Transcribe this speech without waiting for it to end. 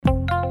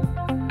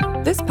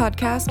This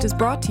podcast is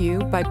brought to you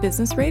by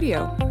Business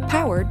Radio,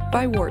 powered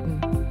by Wharton.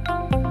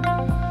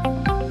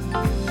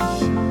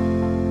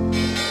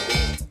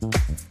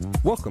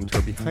 Welcome to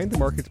our Behind the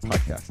Markets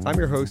podcast. I'm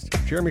your host,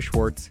 Jeremy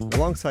Schwartz.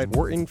 Alongside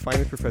Wharton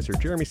Finance Professor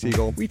Jeremy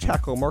Siegel, we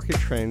tackle market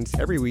trends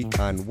every week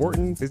on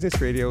Wharton Business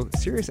Radio,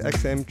 Sirius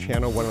XM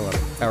Channel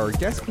 111. Our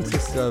guests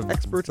consist of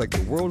experts like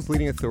the world's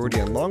leading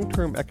authority on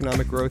long-term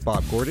economic growth,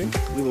 Bob Gordon.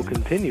 We will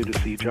continue to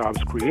see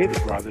jobs created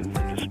rather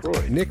than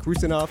destroyed. Nick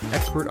Rusinoff,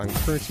 expert on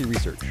currency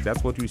research.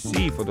 That's what you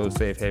see for those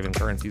safe haven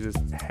currencies is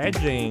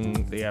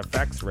hedging the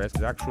FX risk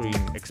is actually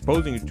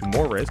exposing you to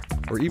more risk.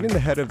 Or even the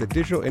head of the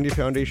Digital India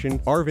Foundation,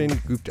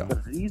 Arvind Gupta.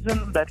 The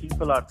reason that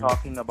people are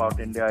talking about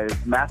India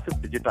is massive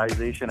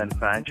digitization and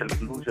financial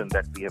inclusion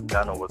that we have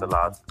done over the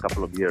last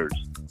couple of years.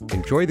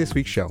 Enjoy this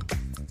week's show.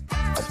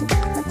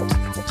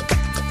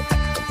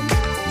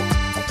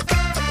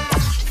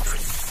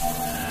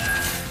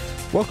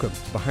 Welcome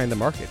to Behind the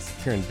Markets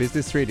here in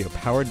Business Radio,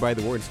 powered by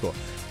the Wharton School.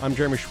 I'm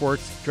Jeremy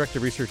Schwartz, Director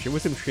of Research at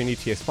WisdomTree, an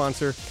ETF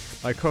sponsor.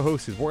 My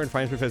co-host is Wharton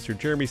Finance Professor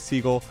Jeremy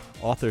Siegel,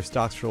 author of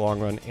Stocks for the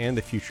Long Run and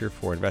the Future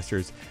for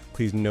Investors.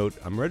 Please note,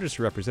 I'm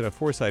registered representative of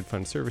Foresight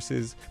Fund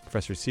Services.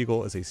 Professor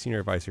Siegel is a senior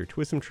advisor to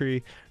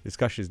WisdomTree. The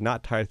discussion is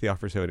not tied to the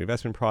offers of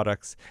investment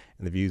products,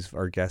 and the views of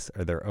our guests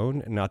are their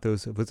own and not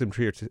those of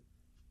WisdomTree or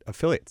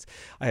affiliates.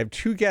 I have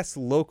two guests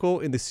local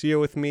in the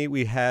studio with me.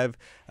 We have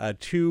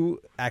two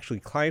actually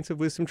clients of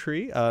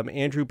WisdomTree.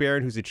 Andrew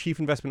Barron, who's the Chief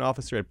Investment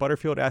Officer at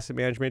Butterfield Asset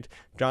Management.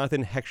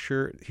 Jonathan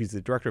Heckscher, he's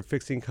the Director of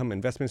Fixed Income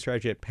Investment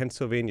Strategy at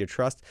Pennsylvania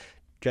Trust.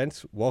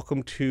 Gents,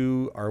 welcome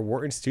to our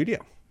Wharton studio.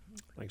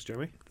 Thanks,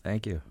 Jeremy.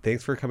 Thank you.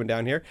 Thanks for coming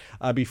down here.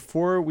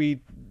 Before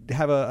we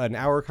have an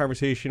hour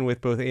conversation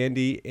with both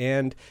Andy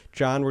and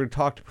John, we're going to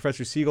talk to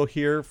Professor Siegel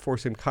here for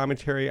some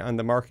commentary on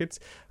the markets.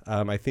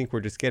 I think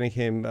we're just getting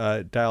him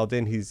dialed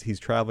in. He's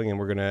traveling, and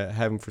we're going to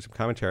have him for some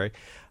commentary.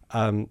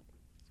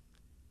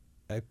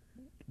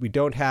 We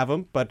don't have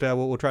him, but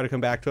we'll try to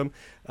come back to him.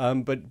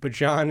 But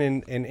John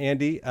and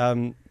Andy,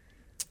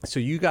 so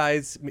you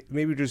guys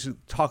maybe just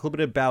talk a little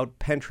bit about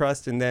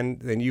PenTrust and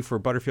then you for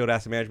Butterfield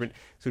Asset Management.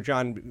 So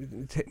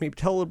John, maybe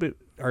tell a little bit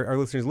our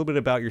listeners a little bit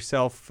about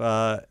yourself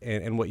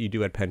and what you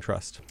do at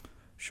PenTrust.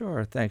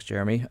 Sure. Thanks,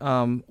 Jeremy.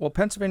 Well,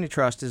 Pennsylvania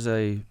Trust is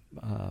a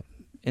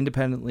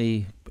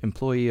independently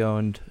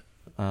employee-owned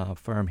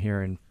firm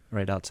here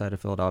right outside of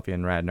Philadelphia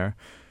in Radnor.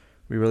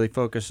 We really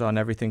focus on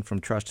everything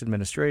from trust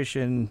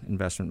administration,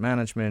 investment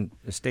management,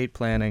 estate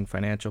planning,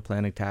 financial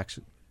planning, tax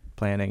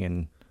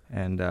planning,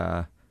 and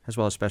as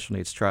well as special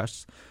needs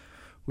trusts.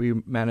 We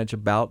manage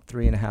about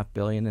 $3.5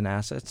 billion in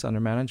assets under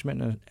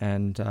management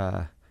and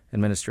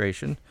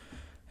administration,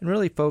 and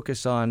really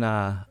focus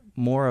on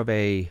more of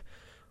a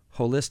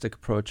holistic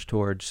approach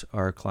towards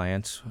our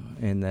clients,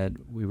 in that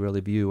we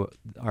really view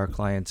our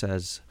clients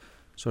as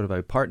sort of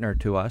a partner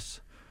to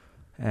us,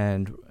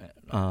 and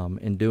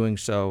in doing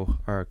so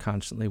are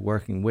constantly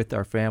working with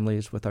our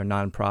families, with our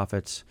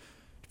nonprofits,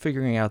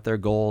 figuring out their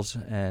goals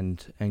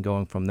and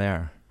going from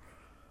there.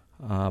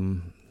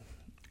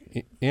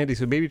 Andy,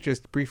 so maybe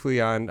just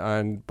briefly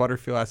on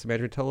Butterfield Asset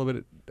Management, tell a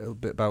little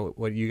bit about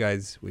what you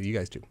guys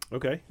do.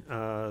 Okay.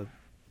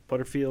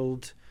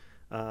 Butterfield,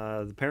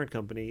 the parent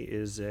company,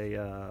 is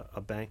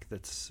a bank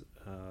that's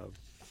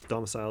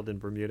domiciled in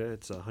Bermuda.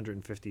 It's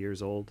 150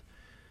 years old.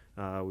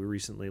 We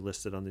recently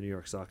listed on the New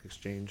York Stock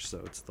Exchange, so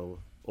it's the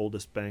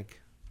oldest bank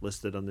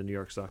listed on the New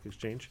York Stock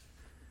Exchange.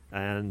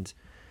 And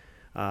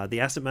the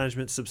asset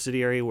management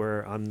subsidiary,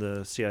 where I'm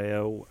the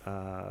CIO,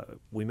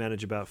 we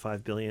manage about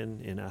 $5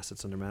 billion in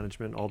assets under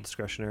management, all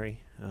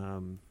discretionary.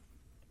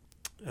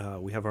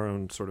 We have our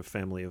own sort of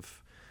family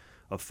of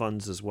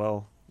funds as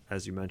well.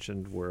 As you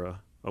mentioned, we're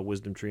a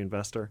WisdomTree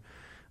investor.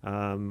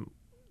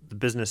 The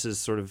business is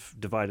sort of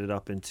divided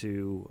up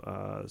into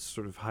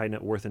sort of high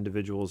net worth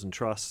individuals and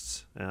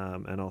trusts,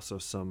 and also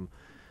some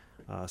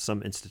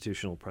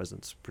institutional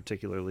presence,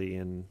 particularly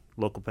in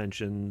local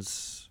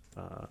pensions,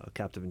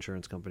 captive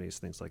insurance companies,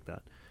 things like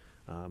that.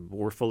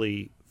 We're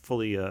fully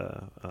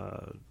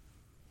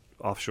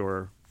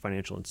offshore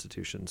financial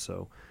institution,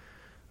 so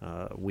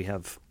we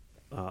have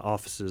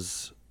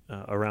offices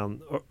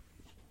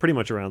pretty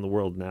much around the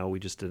world now. We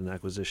just did an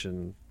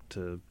acquisition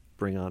to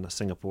bring on a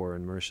Singapore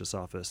and Mauritius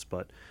office,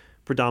 but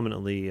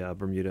predominantly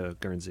Bermuda,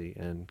 Guernsey,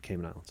 and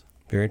Cayman Islands.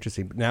 Very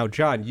interesting. Now,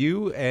 John,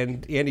 you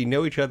and Andy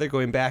know each other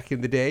going back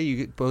in the day.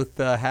 You both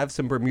have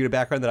some Bermuda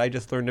background that I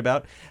just learned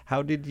about.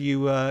 How did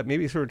you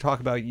maybe sort of talk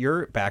about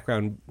your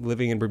background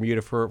living in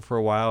Bermuda for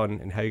a while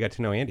and how you got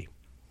to know Andy?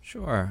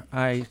 Sure.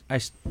 I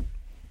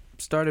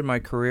started my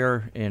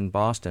career in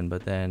Boston,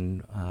 but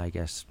then I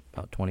guess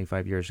about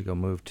 25 years ago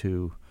moved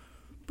to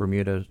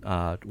Bermuda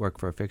to work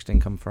for a fixed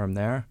income firm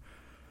there.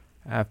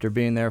 After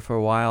being there for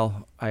a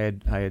while, I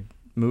had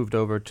moved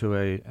over to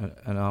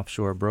an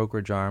offshore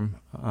brokerage arm,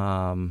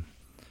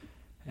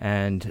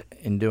 and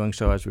in doing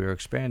so, as we were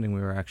expanding,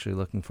 we were actually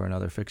looking for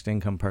another fixed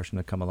income person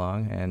to come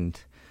along. And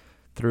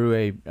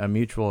through a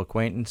mutual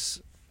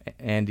acquaintance,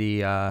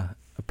 Andy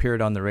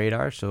appeared on the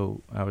radar,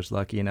 so I was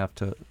lucky enough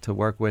to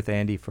work with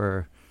Andy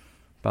for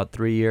about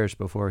 3 years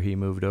before he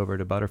moved over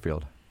to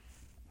Butterfield.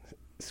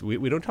 So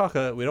we don't talk.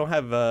 We don't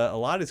have a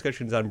lot of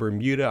discussions on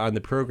Bermuda on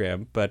the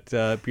program, but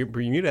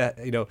Bermuda,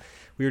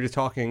 we were just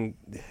talking,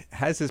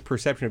 has this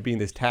perception of being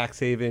this tax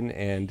haven,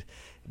 and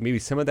maybe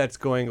some of that's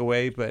going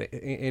away. But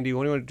Andy, you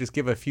want to just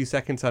give a few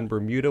seconds on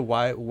Bermuda?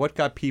 What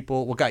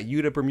got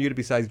you to Bermuda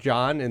besides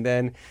John,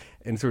 and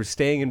sort of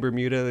staying in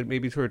Bermuda?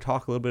 Maybe sort of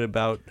talk a little bit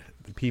about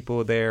the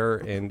people there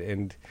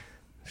and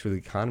sort of the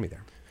economy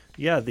there.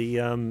 Yeah,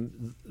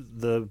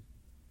 the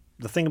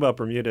thing about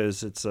Bermuda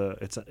is it's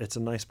a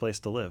nice place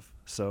to live.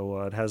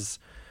 So it has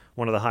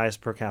one of the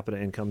highest per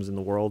capita incomes in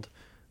the world.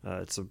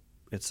 It's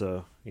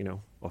a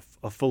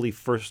fully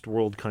first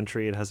world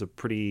country. It has a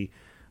pretty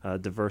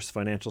diverse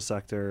financial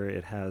sector.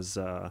 It has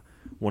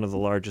one of the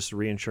largest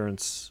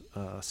reinsurance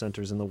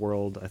centers in the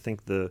world. I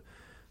think the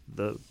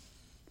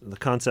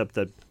concept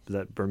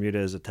that Bermuda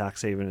is a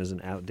tax haven is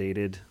an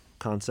outdated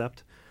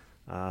concept.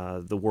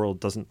 The world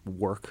doesn't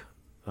work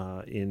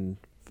in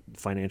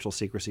financial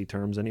secrecy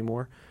terms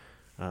anymore.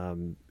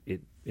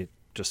 It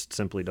just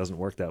simply doesn't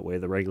work that way.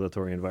 The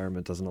regulatory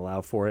environment doesn't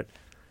allow for it,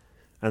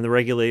 and the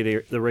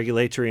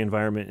regulatory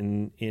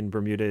environment in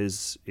Bermuda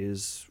is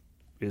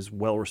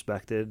well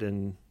respected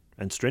and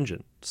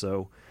stringent.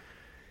 So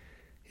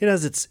it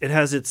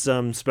has its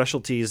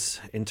specialties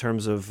in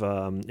terms of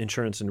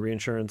insurance and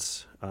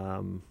reinsurance.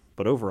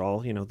 But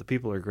overall, the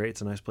people are great.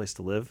 It's a nice place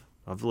to live.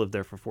 I've lived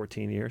there for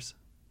 14 years.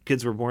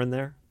 Kids were born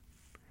there.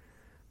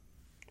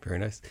 Very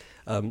nice.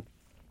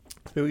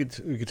 Maybe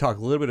we could talk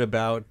a little bit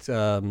about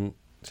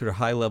sort of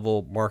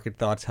high-level market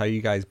thoughts, how you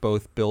guys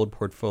both build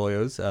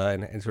portfolios,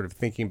 and sort of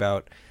thinking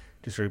about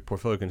just sort of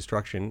portfolio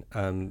construction.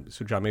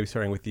 So, John, maybe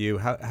starting with you,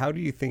 how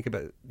do you think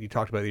about? You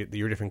talked about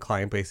your different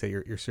client base that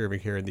you're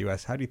serving here in the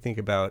U.S. How do you think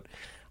about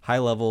high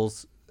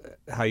levels,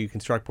 how you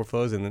construct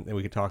portfolios, and then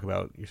we could talk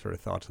about your sort of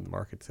thoughts on the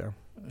markets there.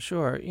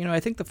 Sure. I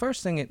think the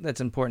first thing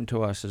that's important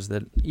to us is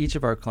that each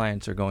of our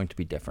clients are going to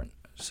be different.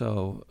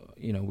 So,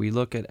 we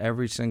look at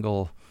every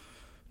single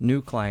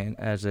new client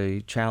as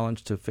a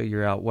challenge to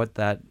figure out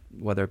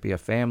whether it be a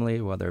family,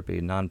 whether it be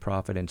a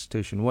nonprofit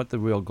institution, what the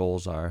real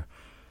goals are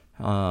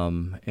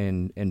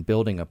in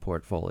building a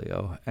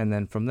portfolio. And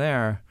then from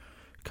there,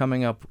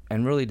 coming up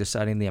and really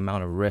deciding the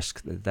amount of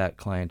risk that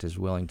client is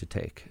willing to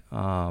take.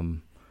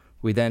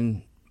 We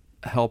then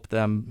help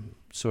them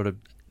sort of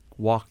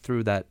walk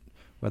through that,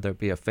 whether it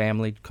be a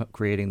family,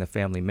 creating the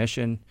family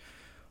mission,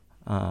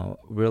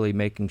 really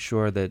making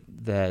sure that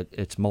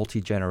it's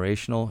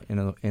multi-generational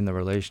in the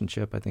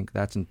relationship. I think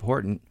that's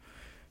important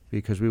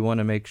because we want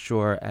to make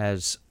sure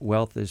as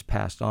wealth is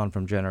passed on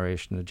from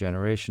generation to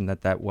generation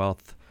that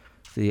wealth,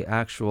 the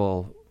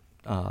actual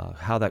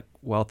how that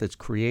wealth is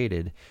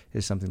created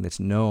is something that's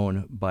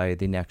known by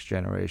the next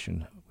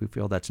generation. We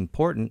feel that's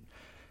important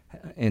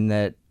in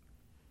that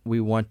we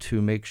want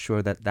to make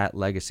sure that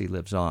legacy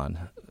lives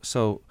on.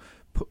 So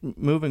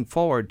moving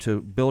forward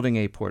to building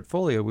a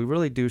portfolio, we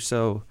really do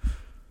so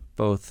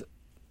both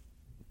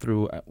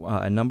through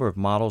a number of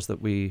models that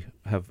we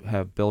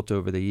have built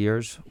over the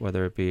years,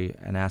 whether it be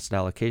an asset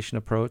allocation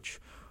approach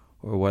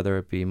or whether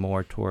it be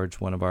more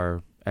towards one of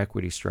our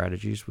equity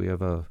strategies. We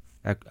have a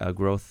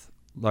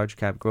large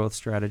cap growth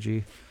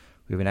strategy.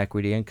 We have an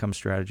equity income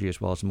strategy as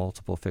well as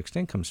multiple fixed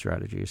income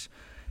strategies.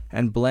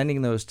 And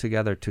blending those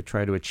together to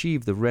try to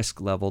achieve the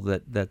risk level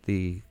that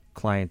the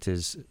client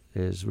is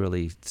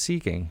really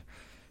seeking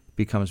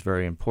becomes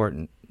very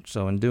important.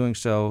 So in doing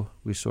so,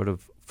 we sort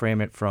of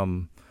frame it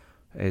from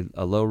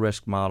a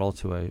low-risk model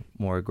to a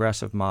more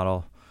aggressive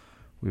model.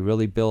 We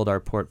really build our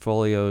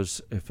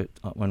portfolios,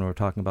 when we're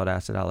talking about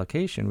asset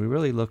allocation, we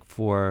really look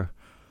for,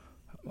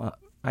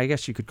 I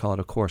guess you could call it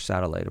a core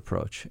satellite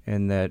approach,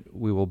 in that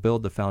we will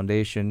build the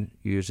foundation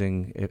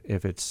using,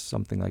 if it's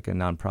something like a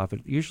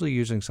nonprofit, usually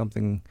using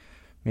something,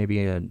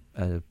 maybe a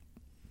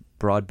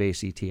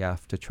broad-based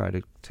ETF to try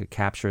to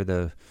capture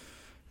the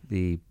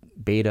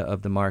beta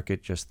of the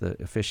market, just the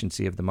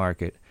efficiency of the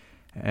market.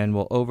 And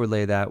we'll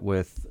overlay that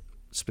with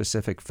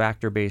specific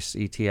factor-based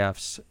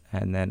ETFs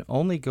and then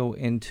only go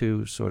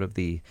into sort of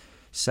the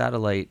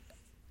satellite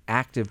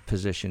active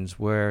positions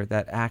where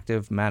that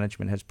active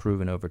management has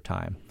proven over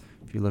time.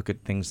 If you look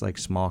at things like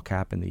small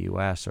cap in the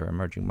U.S. or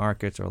emerging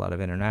markets or a lot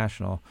of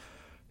international,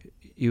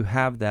 you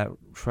have that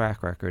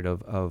track record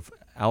of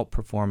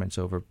outperformance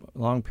over a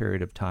long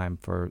period of time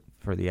for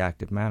the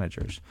active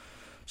managers.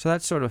 So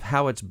that's sort of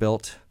how it's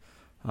built.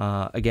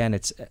 Again,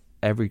 it's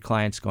every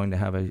client's going to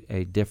have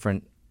a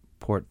different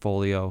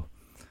portfolio.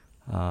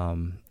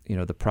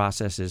 The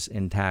process is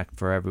intact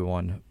for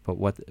everyone, but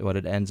what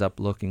it ends up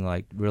looking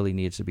like really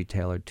needs to be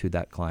tailored to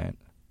that client.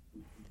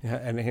 Yeah,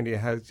 and Andy,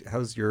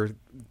 how's your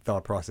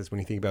thought process when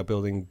you think about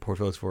building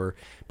portfolios for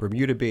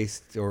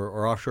Bermuda-based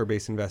or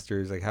offshore-based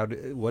investors? Like,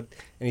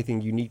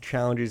 anything unique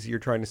challenges you're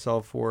trying to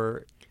solve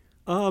for?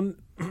 In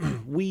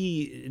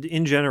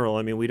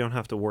general, we don't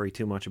have to worry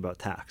too much about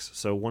tax.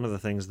 So one of the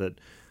things that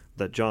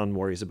John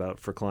worries about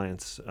for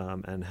clients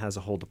and has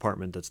a whole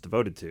department that's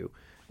devoted to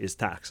is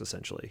tax,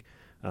 essentially.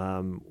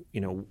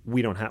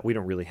 We don't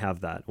really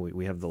have that.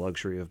 We have the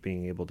luxury of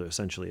being able to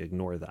essentially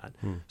ignore that.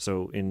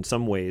 So in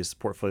some ways,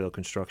 portfolio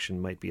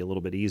construction might be a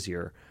little bit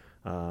easier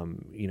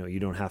You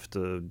don't have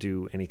to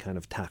do any kind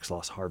of tax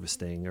loss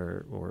harvesting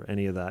or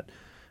any of that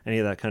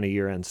kind of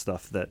year-end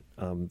stuff that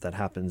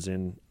happens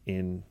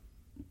in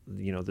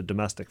the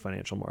domestic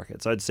financial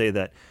markets. I'd say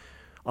that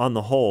on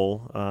the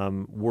whole,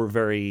 we're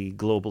very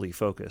globally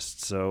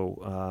focused.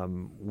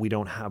 So we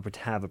don't have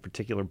a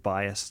particular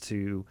bias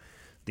to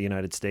the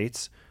United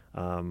States.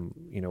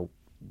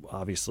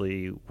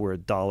 Obviously, we're a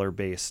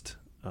dollar-based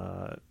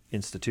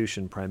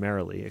institution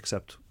primarily,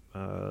 except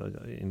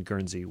in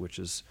Guernsey, which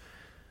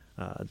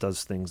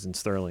does things in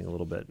sterling a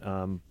little bit.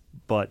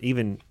 But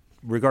even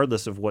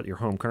regardless of what your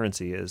home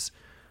currency is,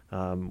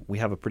 we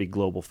have a pretty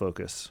global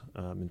focus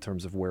in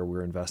terms of where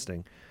we're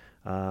investing.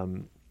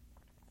 On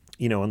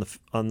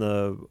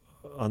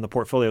the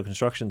portfolio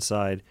construction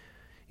side,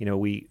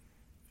 we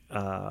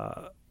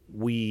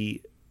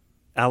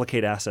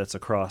allocate assets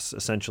across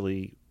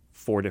essentially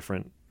 4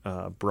 different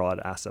broad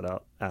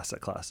asset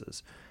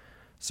classes.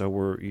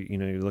 So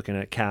you're looking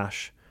at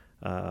cash,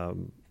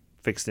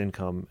 fixed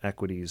income,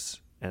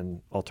 equities,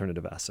 and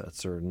alternative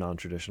assets or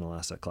non-traditional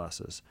asset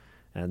classes,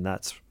 and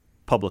that's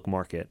public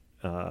market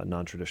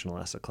non-traditional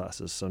asset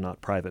classes, so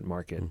not private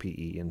market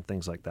PE and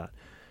things like that,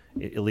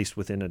 at least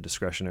within a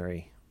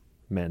discretionary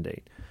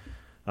mandate.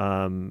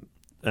 And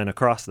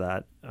across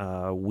that,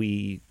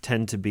 we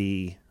tend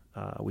to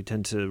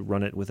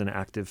run it with an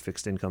active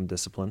fixed income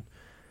discipline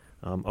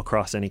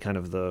across any kind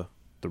of the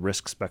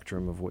risk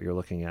spectrum of what you're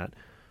looking at.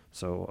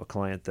 So a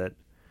client that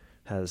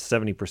has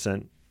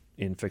 70%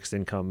 in fixed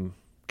income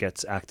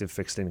gets active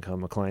fixed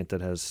income. A client that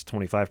has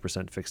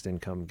 25% fixed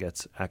income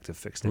gets active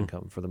fixed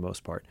income for the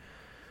most part.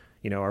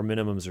 Our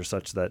minimums are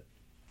such that,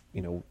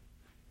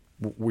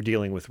 we're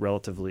dealing with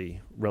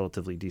relatively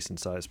decent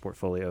sized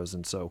portfolios,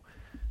 and so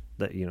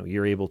that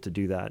you're able to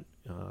do that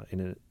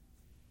in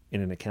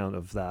an account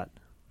of that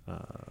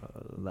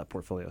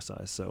portfolio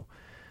size. So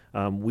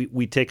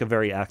we take a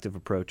very active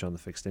approach on the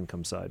fixed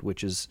income side,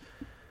 which is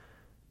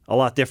a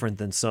lot different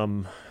than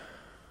some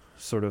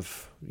sort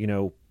of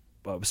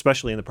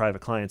especially in the private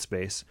client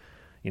space.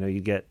 You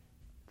get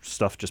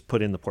stuff just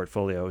put in the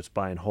portfolio. It's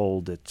buy and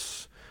hold.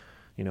 It's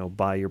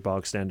buy your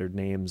bog standard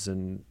names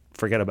and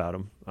forget about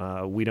them.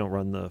 We don't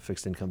run the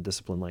fixed income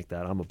discipline like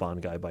that. I'm a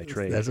bond guy by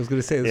trade. That's what I was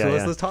going to say.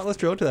 So let's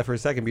drill into that for a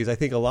second, because I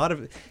think a lot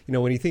of,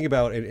 when you think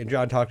about, and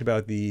John talked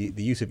about the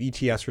use of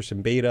ETFs for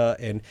some beta,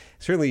 and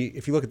certainly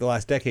if you look at the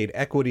last decade,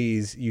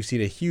 equities, you've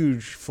seen a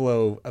huge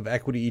flow of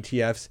equity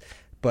ETFs,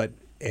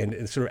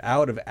 and sort of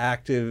out of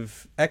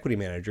active equity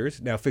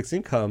managers. Now fixed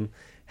income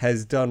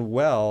has done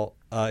well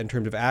in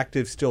terms of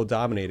active still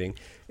dominating.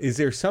 Is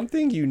there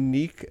something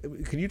unique?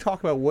 Can you talk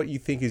about what you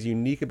think is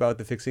unique about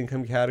the fixed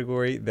income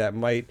category that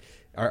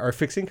are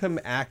fixed income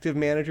active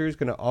managers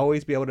going to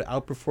always be able to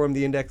outperform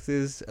the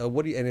indexes?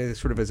 And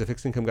sort of as a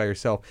fixed income guy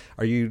yourself,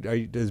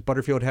 does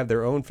Butterfield have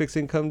their own fixed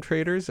income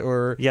traders,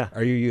 or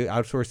are you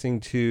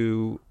outsourcing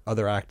to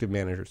other active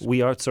managers? We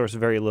outsource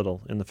very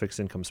little in the fixed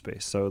income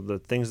space. So the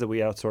things that we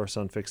outsource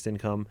on fixed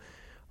income,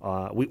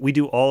 we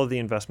do all of the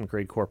investment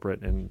grade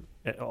corporate and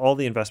all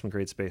the investment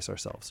grade space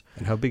ourselves.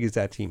 And how big is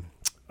that team?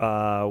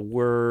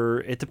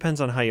 It depends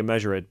on how you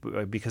measure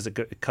it, because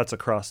it cuts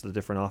across the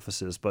different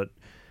offices. But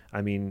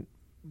I mean,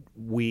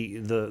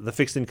 the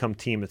fixed income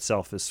team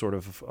itself is sort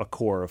of a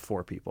core of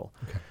 4 people.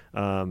 Okay.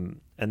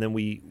 And then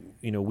we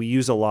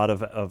use a lot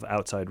of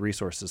outside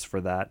resources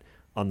for that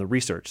on the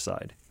research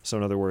side. So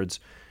in other words,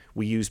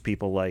 we use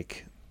people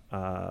like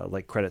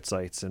credit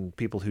sites and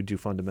people who do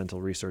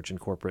fundamental research in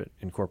corporate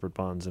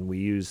bonds, and we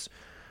use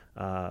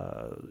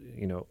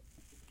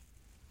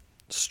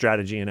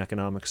strategy and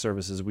economic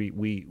services.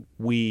 We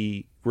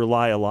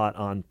rely a lot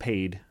on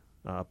paid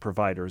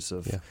providers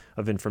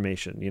of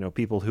information.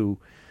 People who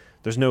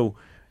there's no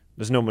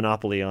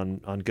monopoly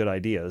on good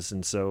ideas,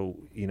 and so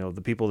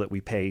the people that we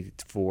pay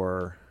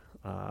for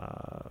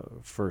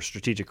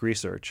strategic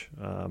research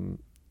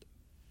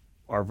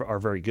are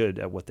very good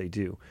at what they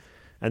do,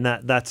 and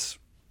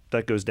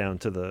that goes down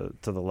to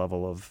the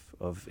level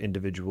of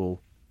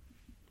individual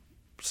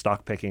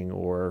stock picking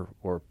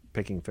or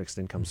picking fixed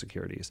income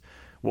securities.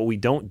 What we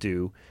don't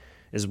do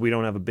is we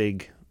don't have a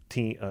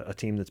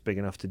team that's big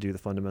enough to do the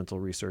fundamental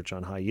research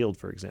on high yield,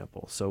 for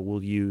example. So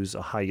we'll use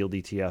a high yield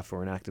ETF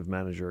or an active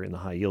manager in the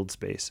high yield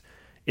space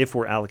if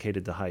we're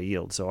allocated to high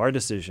yield. So our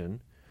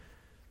decision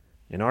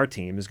in our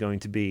team is going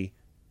to be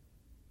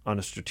on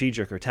a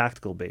strategic or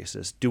tactical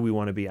basis. Do we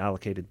want to be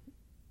allocated?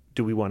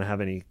 Do we want to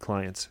have any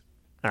clients'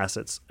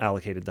 assets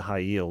allocated to high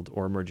yield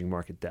or emerging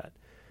market debt?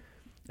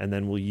 And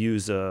then we'll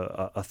use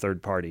a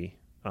third party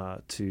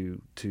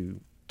to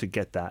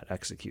get that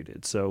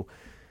executed. So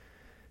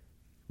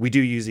we do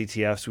use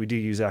ETFs. We do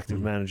use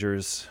active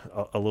managers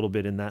a little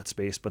bit in that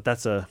space, but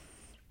that's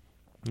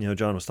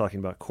John was talking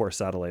about core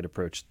satellite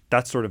approach.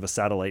 That's sort of a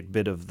satellite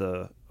bit of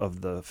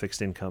the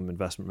fixed income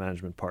investment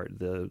management part.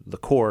 The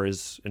core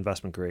is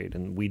investment grade,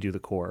 and we do the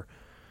core.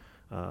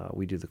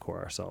 We do the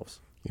core ourselves.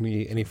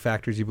 Any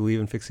factors you believe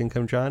in fixed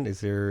income, John?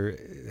 Do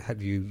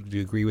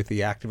you agree with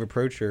the active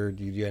approach, or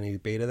do you do any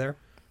beta there?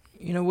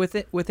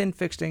 Within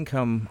fixed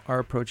income, our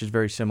approach is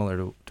very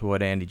similar to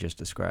what Andy just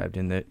described,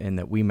 in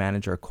that we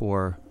manage our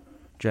core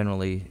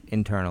generally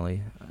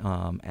internally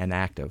and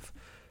active.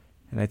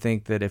 And I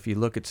think that if you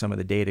look at some of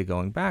the data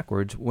going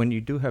backwards, when you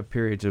do have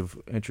periods of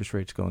interest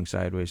rates going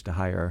sideways to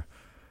higher,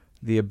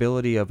 the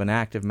ability of an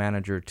active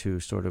manager to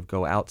sort of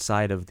go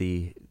outside of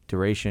the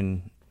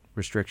duration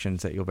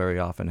restrictions that you'll very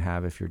often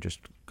have if you're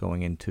just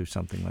going into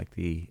something like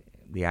the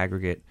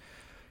aggregate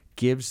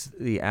gives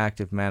the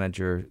active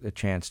manager a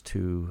chance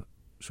to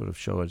sort of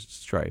show its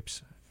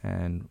stripes.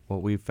 And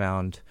what we've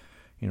found,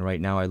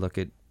 right now I look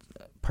at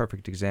a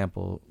perfect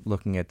example,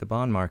 looking at the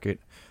bond market,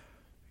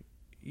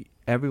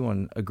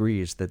 everyone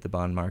agrees that the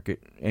bond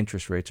market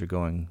interest rates are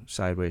going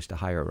sideways to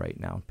higher right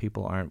now.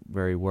 People aren't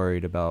very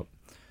worried about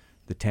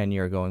the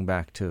 10-year going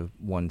back to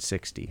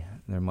 160.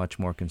 They're much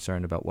more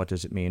concerned about what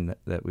does it mean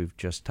that we've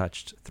just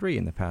touched 3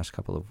 in the past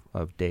couple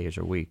of days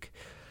or week.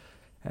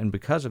 And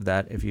because of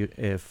that,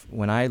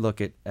 when I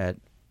look at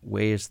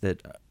ways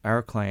that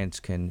our clients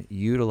can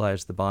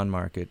utilize the bond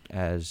market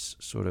as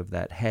sort of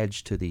that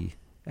hedge to the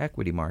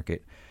equity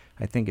market,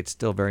 I think it's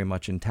still very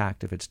much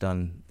intact if it's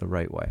done the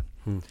right way.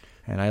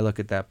 And I look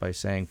at that by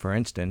saying, for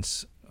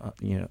instance,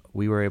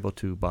 we were able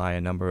to buy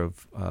a number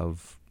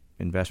of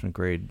investment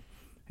grade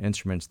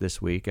instruments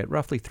this week at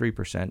roughly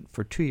 3%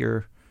 for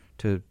 2-year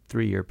to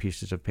 3-year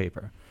pieces of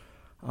paper.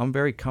 I'm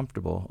very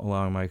comfortable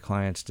allowing my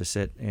clients to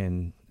sit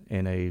in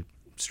a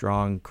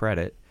strong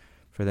credit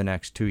for the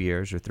next 2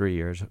 years or 3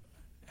 years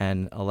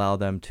and allow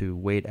them to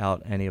wait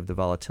out any of the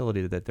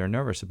volatility that they're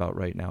nervous about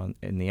right now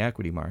in the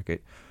equity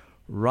market,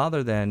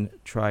 rather than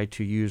try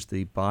to use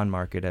the bond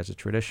market as a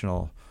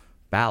traditional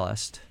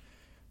ballast,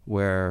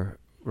 where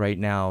right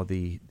now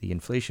the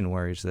inflation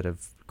worries that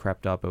have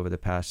crept up over the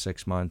past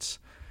 6 months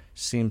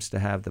seems to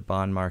have the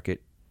bond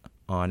market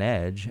on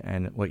edge.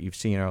 And what you've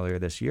seen earlier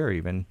this year,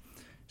 even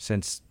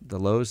since the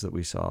lows that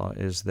we saw,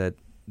 is that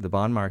the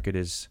bond market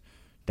is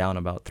down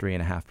about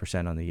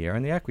 3.5% on the year,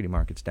 and the equity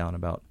market's down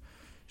about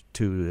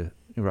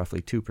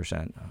roughly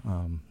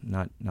 2%,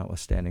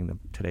 notwithstanding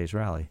today's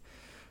rally.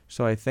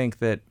 So I think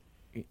that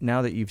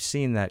now that you've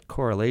seen that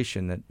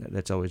correlation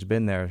that's always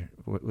been there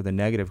with a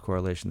negative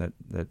correlation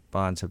that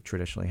bonds have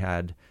traditionally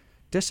had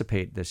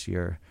dissipate this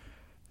year,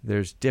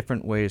 there's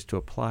different ways to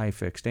apply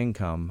fixed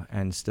income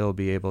and still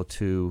be able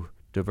to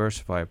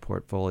diversify a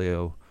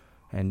portfolio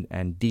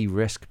and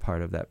de-risk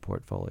part of that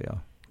portfolio.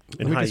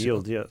 In high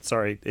yield,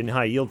 in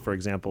high yield, for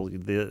example,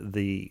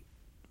 the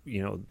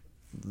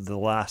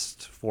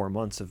last 4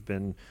 months have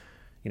been,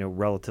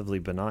 relatively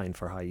benign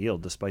for high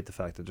yield, despite the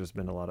fact that there's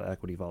been a lot of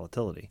equity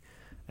volatility,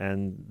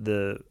 and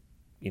that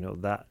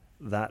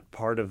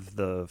part of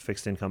the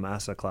fixed income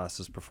asset class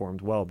has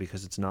performed well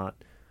because it's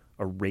not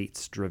a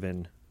rates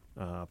driven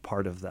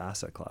part of the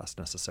asset class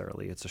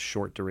necessarily. It's a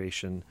short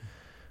duration,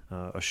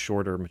 a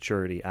shorter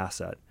maturity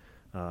asset.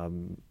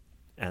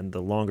 And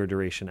the longer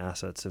duration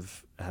assets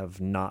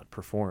have not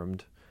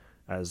performed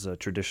as a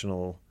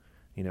traditional,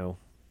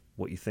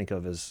 what you think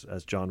of as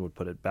John would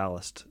put it,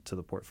 ballast to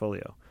the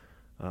portfolio.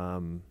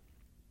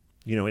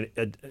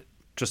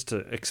 Just to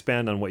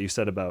expand on what you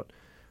said about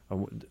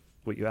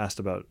what you asked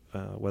about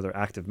whether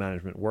active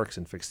management works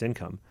in fixed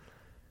income,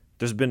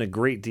 there's been a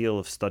great deal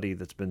of study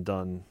that's been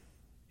done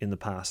in the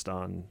past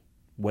on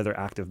whether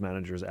active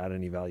managers add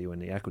any value in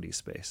the equity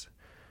space.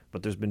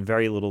 But there's been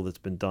very little that's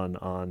been done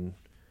on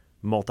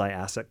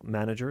multi-asset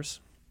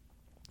managers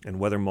and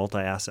whether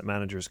multi-asset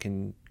managers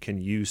can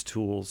use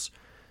tools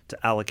to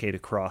allocate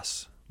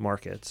across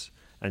markets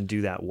and do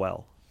that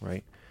well,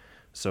 right?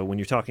 So when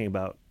you're talking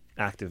about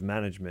active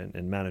management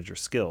and manager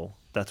skill,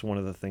 that's one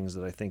of the things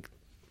that I think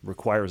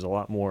requires a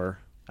lot more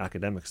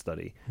academic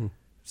study.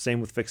 Same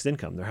with fixed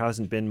income. There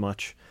hasn't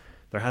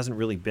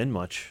really been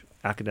much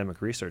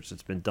academic research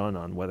that's been done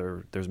on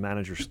whether there's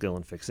manager skill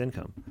in fixed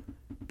income.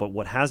 But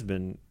what has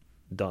been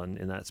done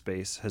in that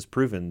space has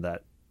proven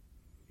that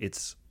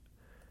it's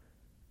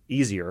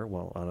easier.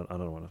 Well, I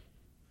don't want to,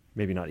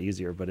 maybe not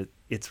easier, but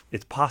it's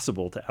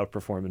possible to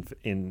outperform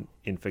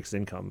in fixed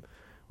income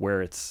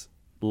where it's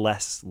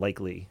less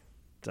likely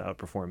to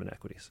outperform in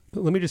equities.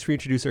 Let me just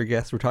reintroduce our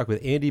guests. We're talking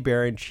with Andy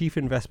Barron, Chief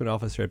Investment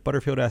Officer at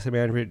Butterfield Asset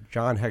Management,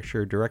 John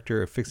Heckscher,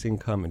 Director of Fixed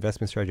Income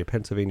Investment Strategy at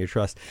Pennsylvania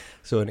Trust.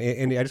 So,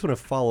 Andy, I just want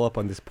to follow up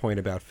on this point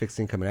about fixed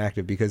income and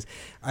active, because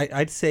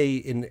I'd say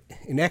in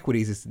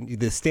equities,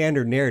 the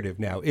standard narrative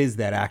now is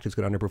that active is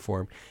going to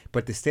underperform,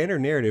 but the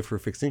standard narrative for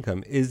fixed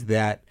income is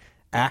that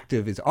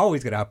active is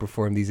always going to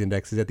outperform these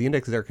indexes, that the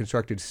indexes are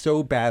constructed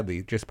so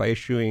badly just by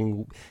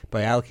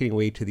allocating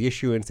weight to the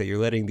issuance that you're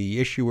letting the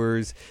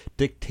issuers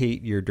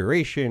dictate your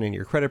duration and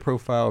your credit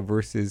profile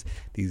versus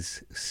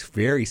these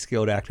very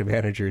skilled active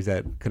managers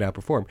that can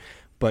outperform.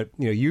 But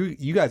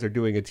you guys are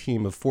doing a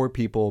team of 4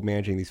 people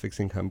managing these fixed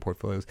income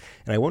portfolios,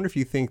 and I wonder if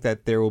you think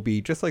that there will be,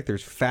 just like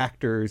there's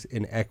factors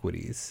in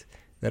equities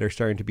that are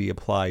starting to be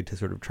applied to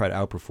sort of try to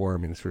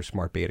outperform in sort of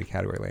smart beta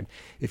category land,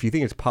 if you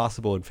think it's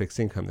possible in fixed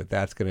income that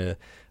that's going to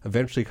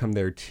eventually come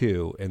there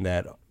too, and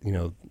that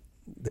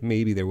that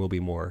maybe there will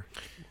be more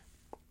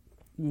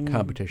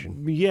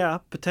competition. Yeah,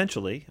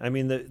 potentially. I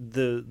mean,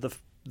 the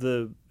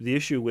the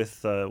issue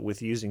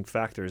with using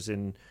factors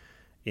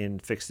in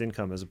fixed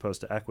income as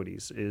opposed to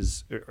equities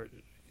is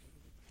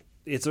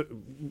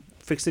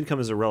fixed income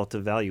is a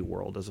relative value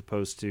world as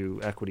opposed to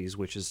equities,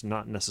 which is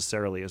not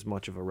necessarily as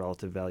much of a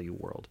relative value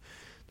world.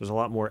 There's a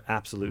lot more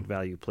absolute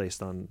value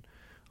placed on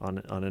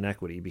an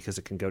equity because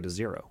it can go to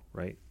zero,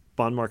 right?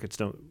 Bond markets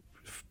don't,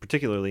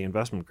 particularly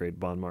investment grade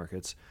bond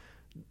markets,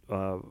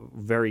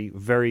 very,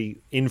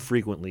 very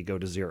infrequently go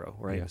to zero,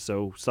 right? Yeah.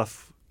 So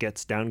stuff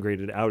gets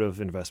downgraded out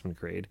of investment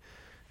grade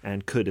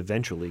and could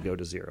eventually go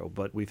to zero.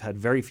 But we've had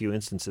very few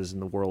instances in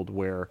the world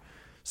where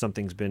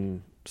something's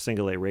been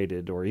single A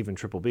rated or even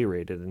triple B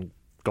rated and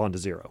gone to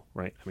zero,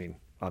 right? I mean,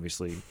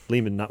 obviously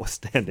Lehman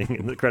notwithstanding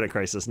and the credit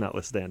crisis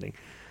notwithstanding.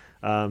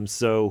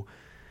 So,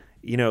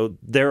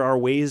 there are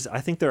ways.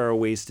 I think there are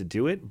ways to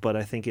do it, but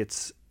I think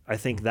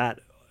that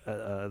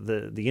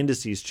the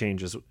indices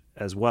change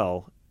as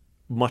well,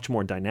 much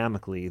more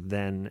dynamically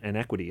than an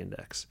equity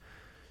index.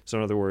 So,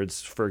 in other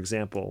words, for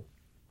example,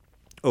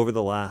 over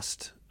the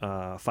last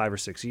 5 or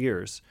 6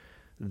 years,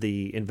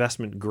 the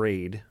investment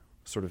grade,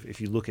 sort of, if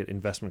you look at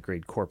investment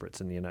grade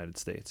corporates in the United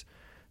States,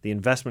 the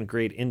investment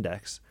grade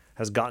index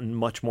has gotten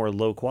much more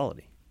low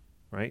quality,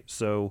 right?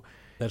 So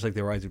That's like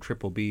the rise of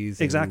triple Bs.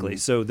 Exactly.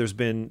 So there's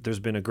been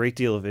a great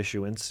deal of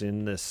issuance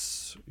in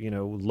this,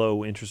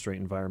 low interest rate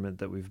environment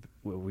that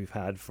we've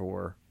had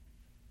for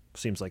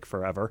seems like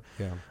forever.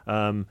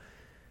 Yeah.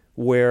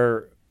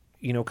 Where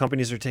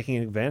companies are taking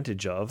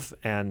advantage of,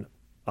 and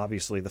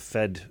obviously the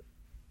Fed's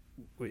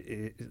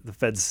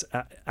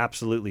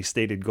absolutely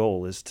stated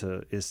goal is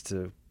to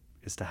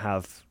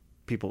have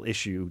people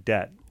issue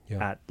debt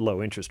at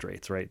low interest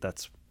rates, right?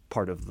 That's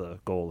part of the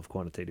goal of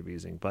quantitative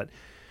easing. But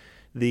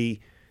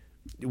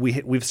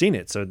we've seen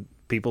it. So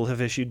people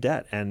have issued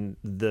debt, and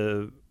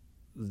the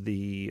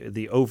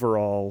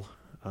overall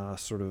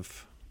sort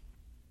of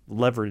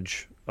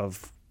leverage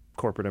of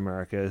corporate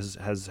America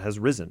has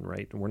risen,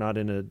 right? We're not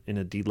in a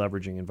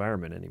deleveraging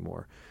environment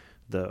anymore.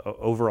 The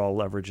overall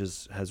leverage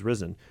has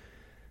risen,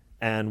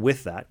 and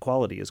with that,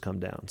 quality has come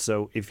down.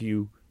 So if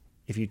you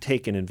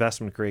take an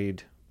investment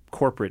grade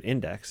corporate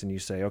index and you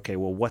say, okay,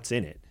 well, what's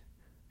in it?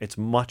 It's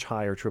much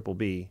higher triple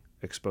B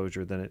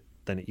exposure than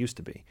it used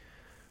to be.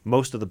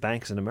 Most of the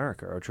banks in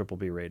America are triple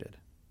B rated.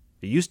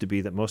 It used to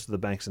be that most of the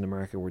banks in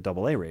America were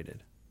double A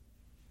rated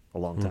a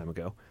long time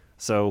ago.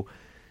 So,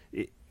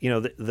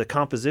 the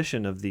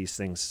composition of these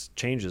things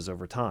changes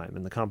over time,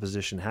 and the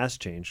composition has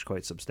changed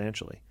quite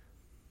substantially.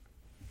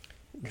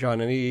 John,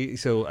 when you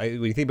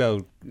think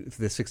about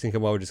the fixed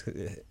income, while we're just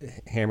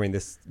hammering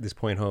this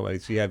point home,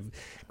 so you have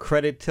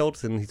credit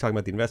tilt, and he's talking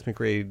about the investment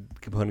grade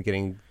component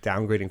getting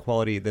downgraded in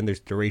quality. Then there's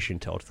duration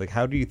tilt. Like,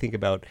 how do you think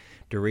about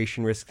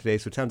duration risk today?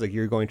 So it sounds like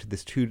you're going to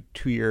this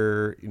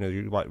two-year.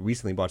 You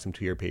recently bought some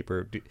 2-year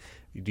paper.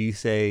 Do you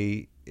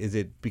say, is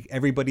it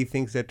everybody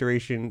thinks that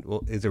duration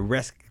is a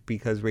risk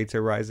because rates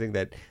are rising,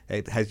 that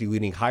it has you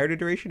leaning higher to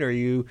duration, or are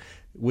you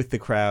with the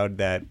crowd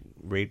that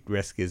rate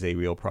risk is a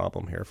real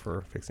problem here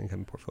for fixed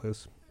income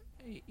portfolios?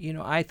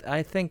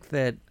 I think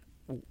that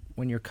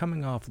when you're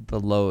coming off the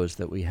lows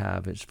that we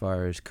have as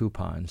far as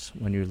coupons,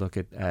 when you look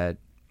at the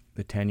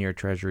 10-year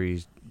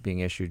treasuries being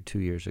issued 2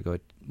 years ago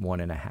at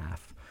 1.5,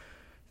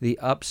 the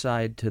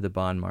upside to the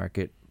bond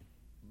market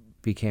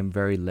became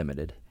very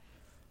limited.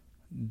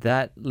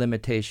 That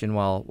limitation,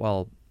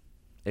 while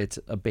it's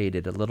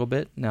abated a little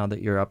bit now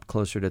that you're up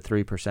closer to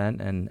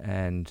 3%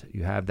 and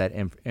you have that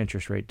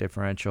interest rate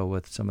differential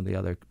with some of the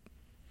other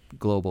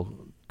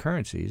global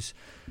currencies,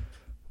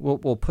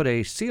 we'll put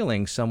a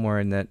ceiling somewhere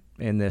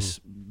in this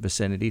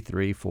vicinity,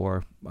 3,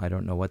 4. I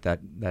don't know what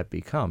that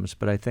becomes,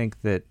 but I think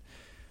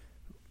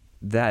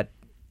that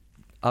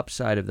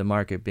upside of the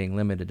market being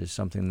limited is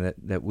something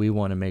that we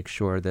want to make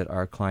sure that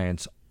our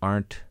clients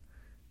aren't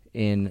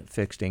in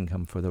fixed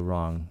income for the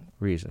wrong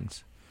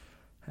reasons.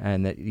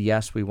 And that,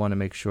 yes, we want to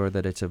make sure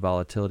that it's a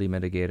volatility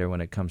mitigator when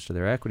it comes to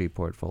their equity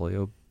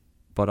portfolio,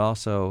 but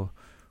also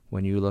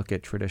when you look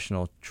at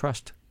traditional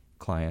trust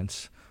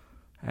clients,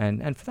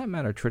 and for that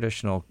matter,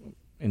 traditional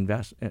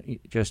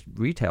just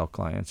retail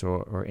clients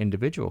or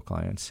individual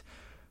clients,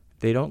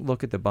 they don't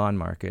look at the bond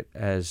market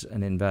as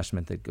an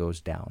investment that goes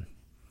down.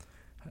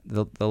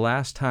 The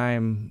last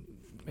time,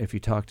 if you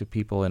talk to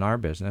people in our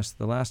business,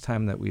 the last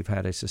time that we've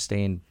had a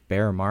sustained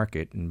bear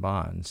market in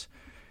bonds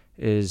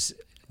is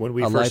when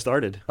we first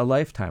started a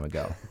lifetime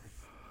ago.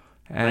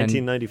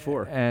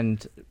 1994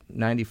 and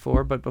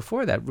 94, but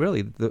before that,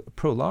 really, the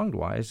prolonged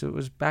wise, it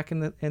was back in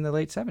the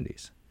late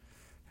 70s.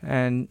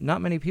 And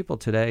not many people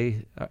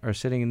today are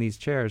sitting in these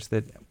chairs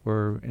that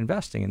were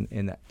investing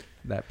in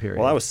that period.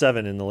 Well, I was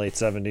 7 in the late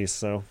 70s,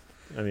 so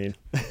I mean,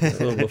 a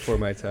little before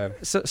my time.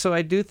 So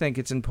I do think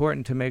it's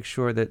important to make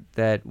sure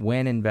that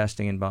when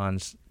investing in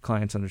bonds,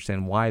 clients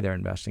understand why they're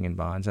investing in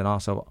bonds and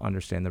also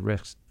understand the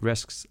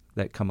risks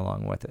that come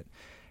along with it.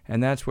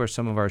 And that's where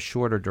some of our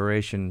shorter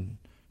duration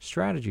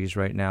strategies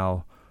right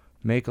now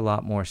make a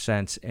lot more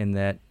sense, in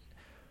that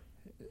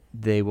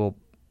they will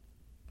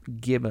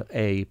give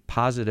a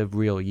positive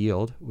real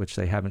yield, which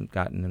they haven't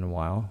gotten in a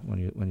while when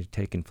you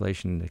take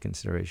inflation into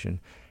consideration,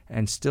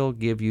 and still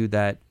give you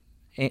that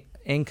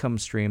income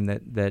stream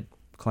that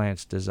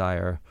clients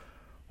desire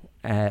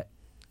at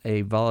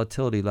a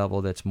volatility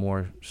level that's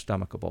more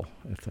stomachable.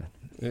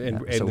 And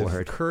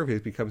the curve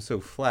has become so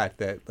flat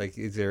that, like,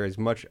 is there as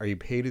much? Are you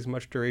paid as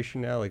much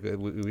duration now? Like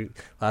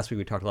last week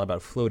we talked a lot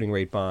about floating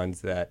rate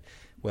bonds, that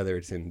whether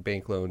it's in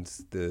bank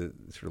loans, the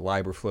sort of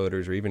LIBOR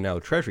floaters, or even now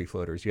Treasury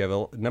floaters, you have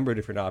a number of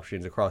different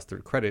options across the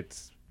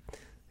credits.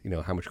 You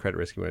know how much credit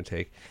risk you want to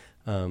take,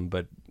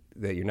 but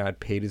that you're not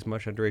paid as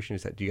much on duration.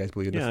 Is that? Do you guys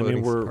believe in the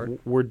floating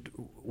part?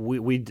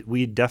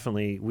 We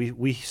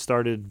definitely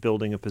started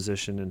building a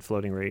position in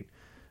floating rate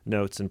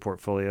notes and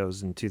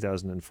portfolios in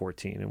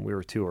 2014, and we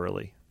were too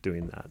early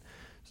doing that.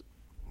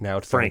 Now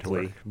it's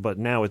frankly, but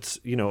now it's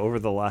over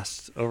the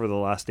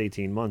last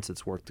 18 months,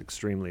 it's worked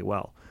extremely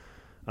well.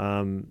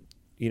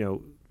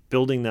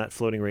 Building that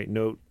floating rate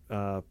note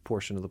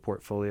portion of the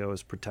portfolio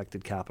has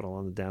protected capital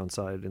on the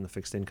downside in the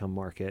fixed income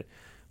market.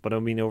 But I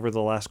mean, over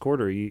the last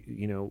quarter,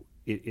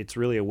 it's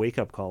really a wake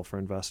up call for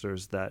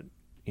investors that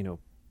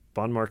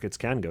bond markets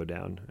can go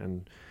down,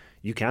 and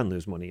you can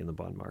lose money in the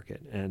bond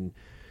market. And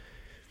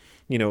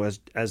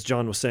as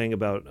John was saying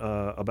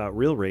about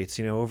real rates,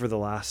 over the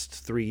last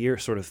 3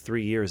 years, sort of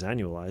 3 years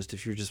annualized,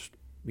 if you're just,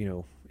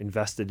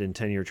 invested in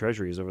 10-year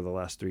treasuries over the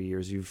last 3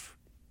 years, you've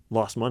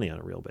lost money on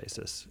a real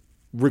basis.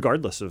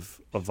 Regardless of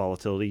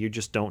volatility, you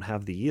just don't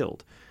have the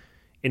yield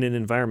in an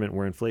environment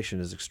where inflation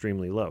is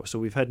extremely low. So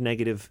we've had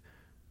negative,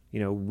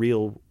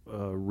 real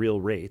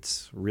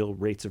rates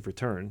of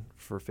return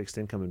for fixed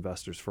income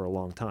investors for a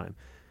long time.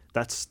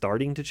 That's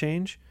starting to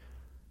change,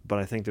 but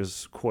I think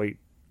there's quite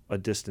a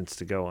distance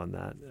to go on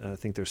that. I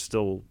think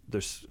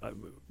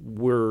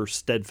we're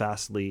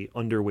steadfastly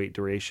underweight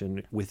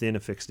duration within a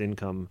fixed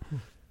income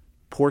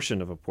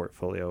portion of a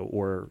portfolio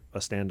or a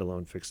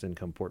standalone fixed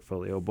income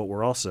portfolio, but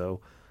we're also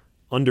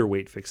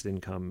underweight fixed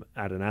income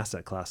at an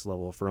asset class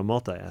level for a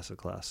multi-asset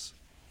class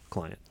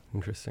client.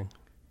 Interesting.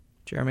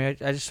 Jeremy,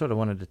 I just sort of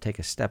wanted to take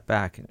a step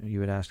back.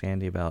 You had asked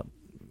Andy about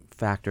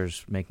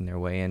factors making their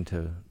way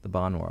into the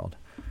bond world.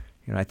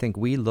 I think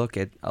we look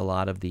at a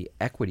lot of the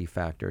equity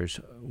factors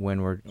when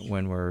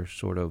we're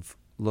sort of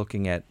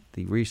looking at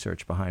the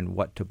research behind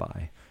what to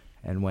buy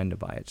and when to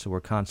buy it. So we're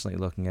constantly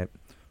looking at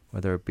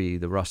whether it be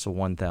the Russell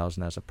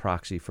 1000 as a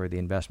proxy for the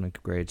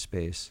investment grade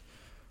space,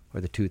 or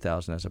the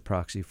 2000 as a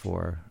proxy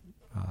for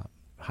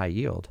high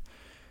yield.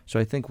 So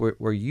I think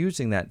we're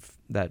using that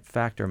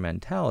factor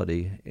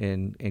mentality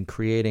in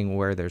creating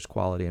where there's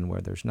quality and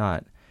where there's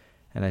not.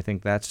 And I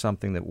think that's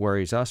something that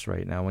worries us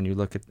right now when you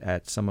look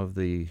at some of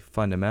the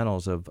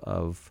fundamentals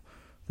of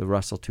the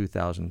Russell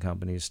 2000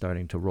 companies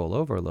starting to roll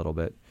over a little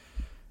bit.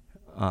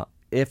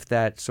 If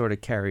that sort of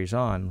carries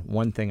on,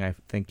 one thing I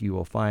think you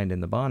will find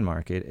in the bond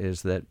market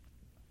is that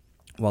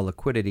while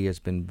liquidity has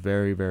been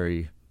very,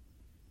 very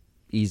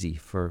easy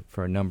for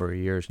a number of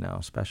years now,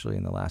 especially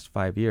in the last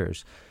 5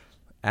 years,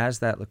 as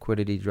that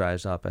liquidity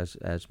dries up,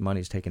 as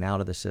money's taken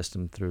out of the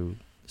system through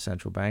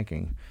central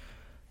banking,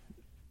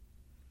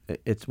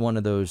 it's one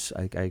of those,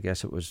 I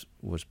guess it was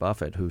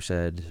Buffett who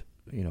said,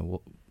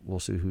 we'll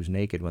see who's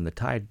naked when the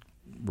tide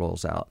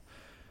rolls out,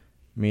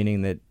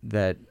 meaning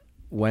that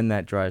when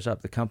that dries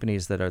up, the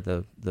companies that are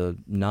the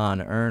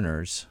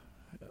non-earners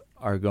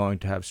are going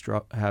to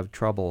have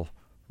trouble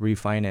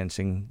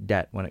refinancing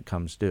debt when it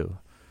comes due.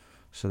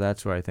 So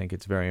that's where I think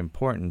it's very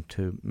important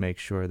to make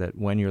sure that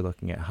when you're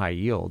looking at high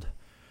yield,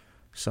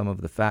 some of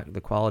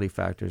the quality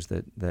factors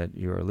that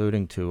you're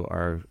alluding to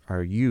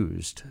are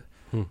used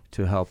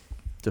to help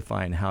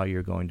define how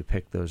you're going to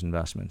pick those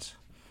investments.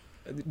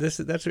 That's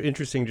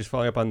interesting. Just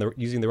following up on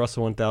using the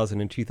Russell 1000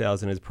 and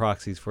 2000 as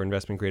proxies for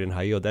investment grade and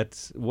high yield.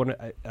 That's one.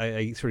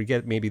 I sort of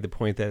get maybe the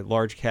point that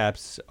large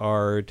caps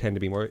tend to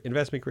be more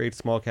investment grade.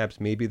 Small caps,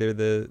 maybe they're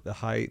the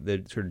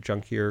sort of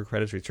junkier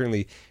credits.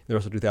 Certainly in the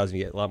Russell 2000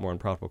 you get a lot more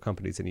unprofitable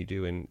companies than you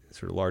do in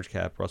sort of large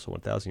cap Russell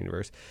 1000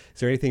 universe. Is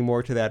there anything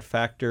more to that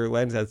factor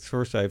lens? That's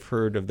first I've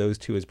heard of those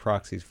two as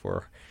proxies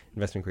for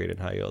investment grade and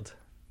high yield.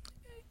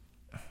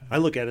 I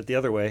look at it the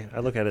other way.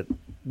 I look at it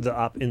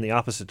in the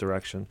opposite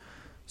direction.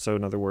 So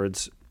in other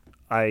words,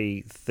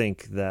 I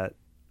think that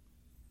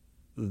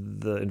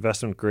the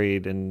investment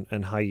grade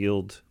and high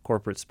yield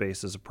corporate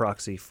space is a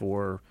proxy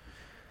for,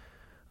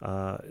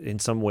 in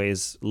some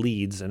ways,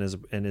 leads and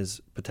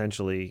is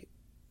potentially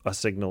a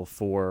signal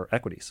for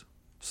equities.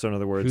 So in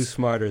other words, who's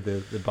smarter,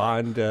 the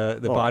bond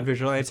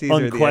vigilantes,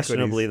 or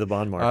unquestionably the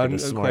bond market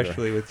is smarter.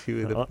 Unquestionably with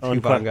two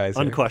bond guys.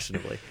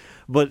 Unquestionably.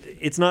 But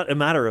it's not a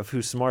matter of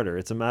who's smarter.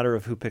 It's a matter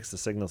of who picks the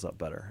signals up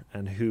better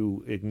and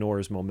who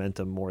ignores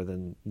momentum more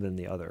than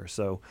the other.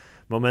 So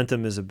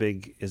momentum is a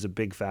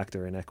big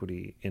factor in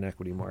equity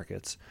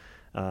markets,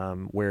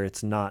 where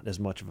it's not as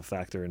much of a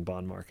factor in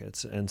bond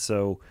markets. And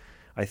so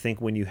I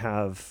think when you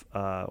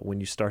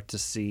start to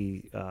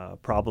see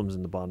problems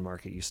in the bond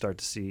market, you start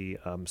to see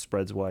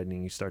spreads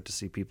widening, you start to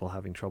see people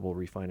having trouble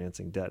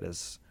refinancing debt,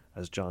 as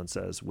John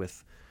says,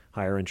 with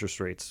higher interest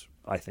rates.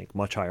 I think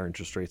much higher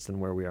interest rates than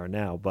where we are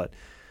now, but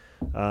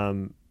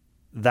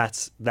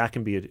that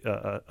can be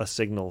a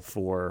signal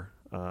for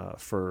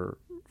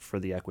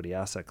the equity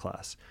asset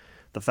class.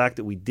 The fact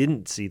that we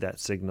didn't see that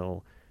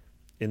signal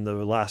in the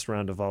last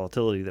round of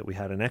volatility that we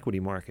had in equity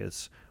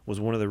markets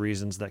was one of the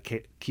reasons that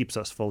keeps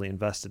us fully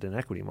invested in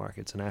equity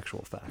markets, in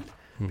actual fact,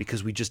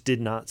 because we just did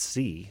not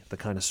see the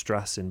kind of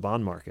stress in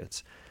bond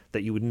markets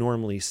that you would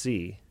normally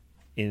see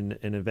in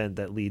an event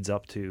that leads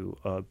up to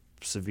a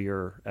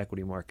severe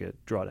equity market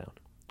drawdown.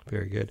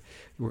 Very good.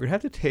 We're going to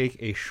have to take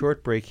a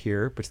short break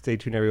here, but stay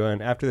tuned,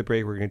 everyone. After the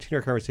break, we're going to continue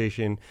our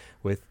conversation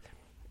with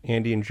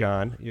Andy and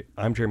John.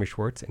 I'm Jeremy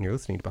Schwartz, and you're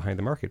listening to Behind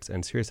the Markets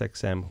on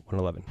SiriusXM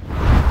 111.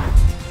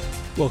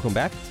 Welcome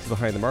back to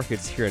Behind the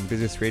Markets here on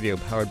Business Radio,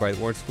 powered by the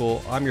Warren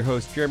School. I'm your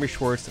host, Jeremy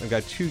Schwartz. I've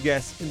got two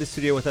guests in the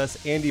studio with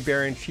us, Andy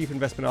Barron, Chief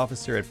Investment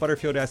Officer at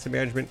Butterfield Asset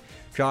Management,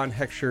 John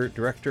Heckscher,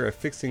 Director of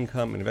Fixed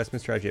Income and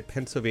Investment Strategy at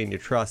Pennsylvania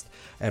Trust.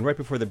 And right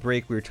before the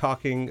break, we were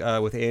talking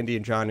with Andy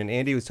and John, and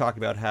Andy was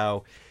talking about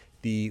how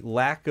the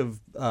lack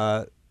of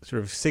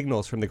sort of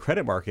signals from the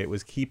credit market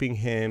was keeping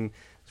him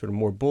sort of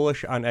more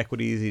bullish on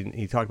equities.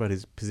 He talked about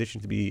his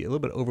position to be a little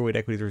bit overweight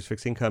equities versus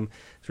fixed income.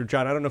 So,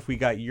 John, I don't know if we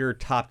got your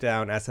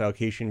top-down asset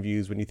allocation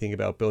views when you think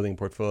about building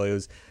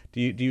portfolios. Do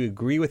you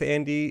agree with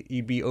Andy?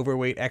 You'd be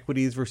overweight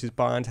equities versus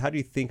bonds. How do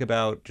you think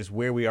about just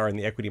where we are in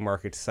the equity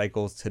market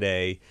cycles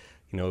today?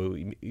 You know,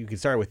 you can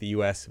start with the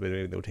U.S., but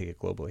maybe they'll take it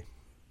globally.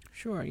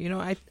 Sure. You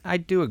know, I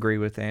do agree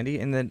with Andy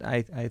in that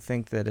I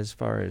think that as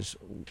far as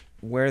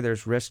where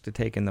there's risk to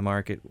take in the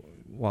market,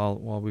 while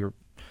we were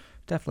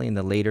definitely in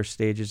the later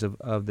stages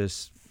of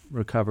this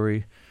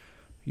recovery,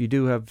 you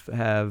do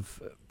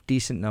have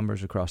decent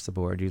numbers across the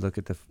board. You look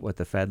at what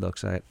the Fed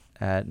looks at,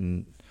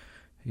 and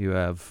you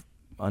have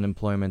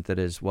unemployment that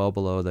is well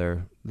below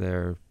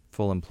their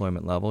full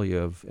employment level. You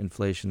have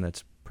inflation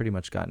that's pretty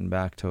much gotten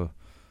back to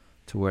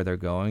where they're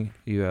going.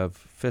 You have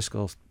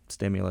fiscal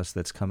stimulus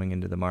that's coming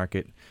into the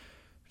market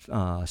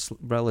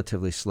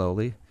relatively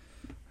slowly,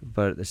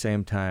 but at the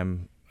same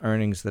time,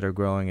 earnings that are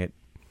growing at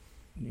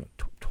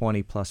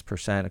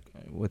 20+%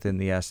 within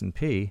the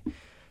S&P.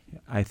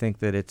 I think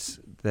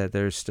that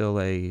there's still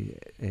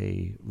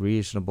a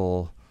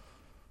reasonable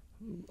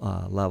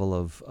level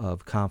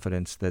of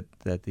confidence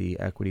that the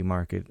equity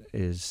market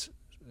is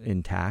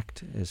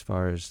intact as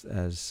far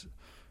as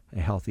a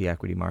healthy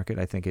equity market.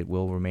 I think it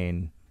will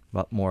remain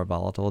more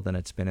volatile than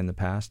it's been in the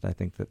past. I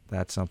think that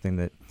that's something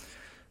that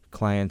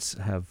clients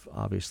have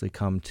obviously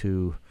come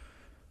to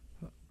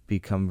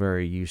become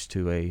very used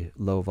to, a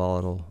low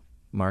volatile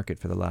market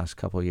for the last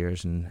couple of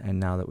years, and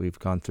now that we've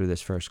gone through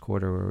this first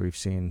quarter where we've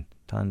seen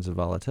tons of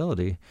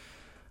volatility,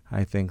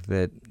 I think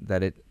that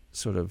it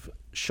sort of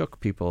shook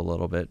people a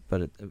little bit,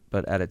 but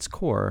at its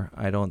core,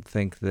 I don't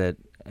think that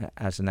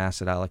as an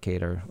asset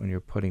allocator, when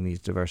you're putting these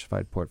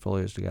diversified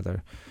portfolios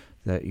together,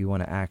 that you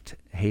want to act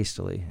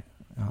hastily.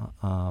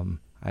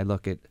 I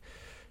look at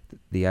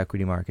the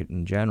equity market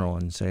in general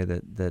and say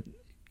that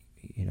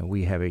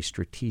we have a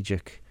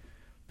strategic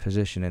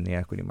position in the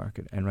equity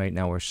market, and right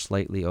now we're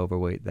slightly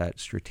overweight that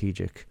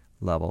strategic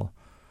level.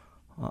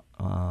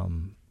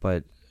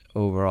 But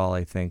overall,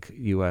 I think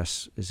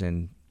U.S. is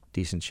in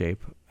decent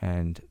shape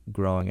and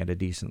growing at a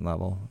decent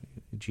level.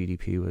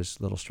 GDP was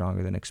a little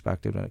stronger than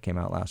expected when it came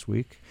out last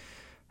week.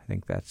 I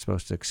think that's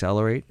supposed to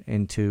accelerate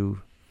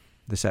into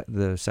the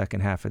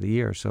second half of the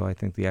year. So I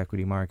think the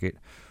equity market,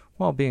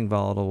 while being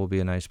volatile, will be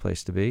a nice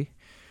place to be.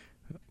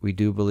 We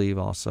do believe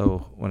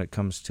also when it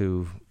comes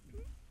to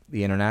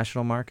the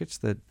international markets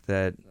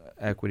that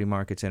equity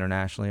markets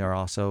internationally are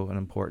also an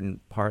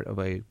important part of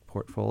a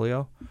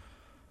portfolio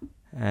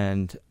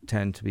and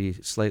tend to be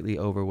slightly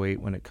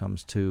overweight when it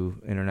comes to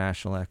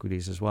international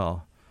equities as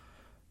well.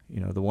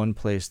 You know, the one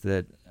place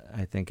that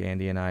I think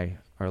Andy and I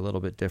are a little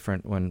bit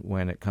different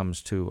when it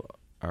comes to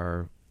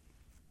our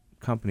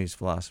company's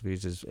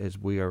philosophies is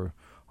we are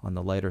on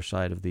the lighter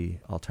side of the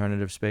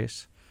alternative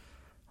space,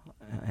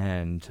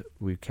 and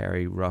we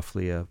carry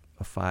roughly a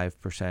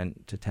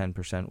 5% to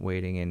 10%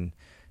 weighting in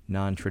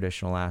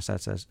non-traditional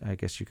assets, as I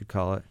guess you could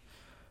call it.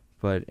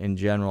 But in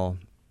general,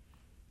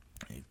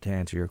 to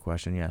answer your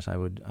question, yes, I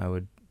would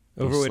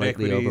Overweight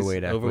equities,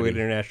 overweight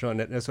international.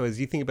 And so as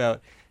you think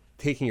about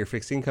taking your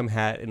fixed income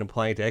hat and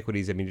applying it to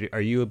equities, I mean, are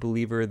you a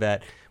believer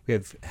that we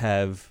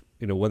have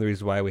one of the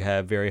reasons why we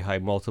have very high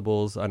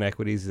multiples on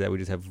equities is that we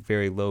just have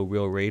very low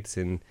real rates,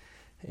 and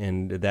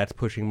that's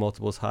pushing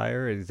multiples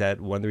higher? Is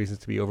that one of the reasons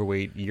to be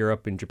overweight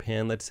Europe and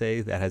Japan, let's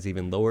say, that has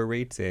even lower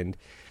rates and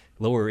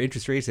lower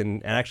interest rates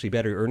and actually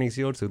better earnings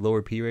yields, so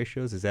lower P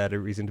ratios? Is that a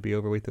reason to be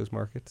overweight those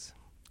markets?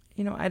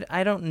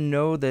 I don't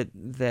know that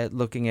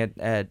looking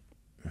at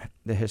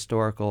the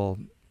historical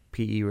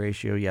PE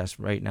ratio, yes,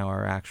 right now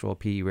our actual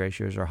PE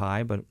ratios are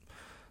high, but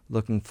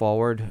looking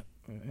forward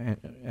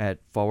at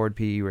forward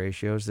PE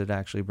ratios, that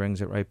actually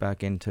brings it right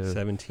back into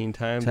 17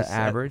 times to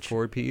average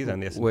forward PEs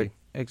on the S&P.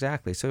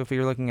 Exactly. So if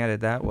you're looking at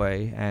it that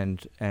way,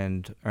 and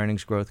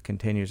earnings growth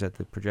continues at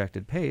the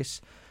projected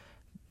pace,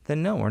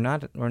 then no, we're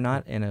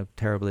not in a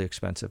terribly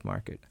expensive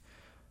market.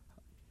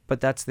 But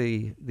that's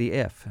the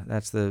if.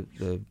 That's the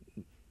 $1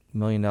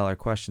 million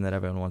question that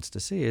everyone wants to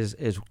see is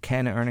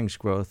can earnings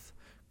growth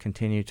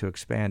continue to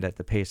expand at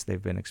the pace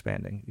they've been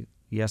expanding?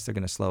 Yes, they're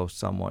going to slow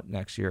somewhat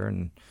next year,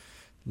 and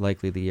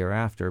likely the year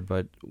after,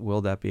 but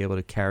will that be able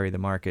to carry the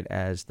market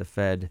as the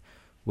Fed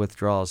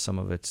withdraws some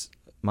of its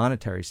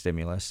monetary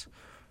stimulus?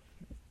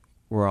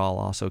 We're all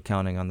also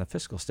counting on the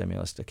fiscal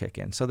stimulus to kick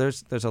in. So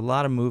there's a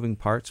lot of moving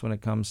parts when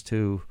it comes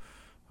to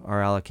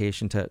our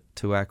allocation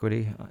to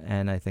equity,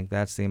 and I think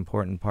that's the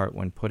important part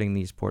when putting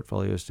these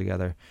portfolios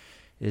together,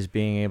 is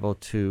being able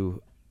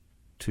to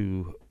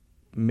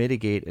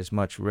mitigate as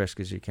much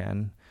risk as you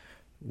can,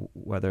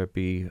 whether it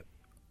be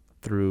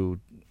through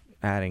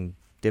adding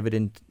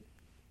dividend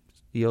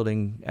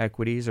yielding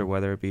equities or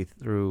whether it be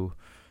through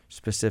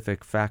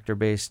specific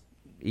factor-based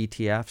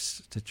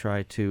ETFs to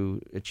try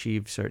to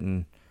achieve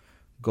certain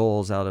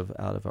goals out of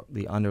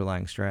the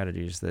underlying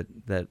strategies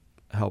that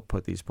help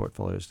put these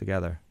portfolios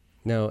together.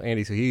 No,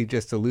 Andy, so he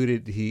just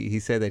alluded, he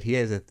said that he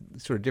has a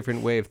sort of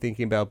different way of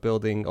thinking about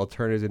building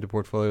alternatives into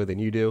portfolio than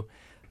you do.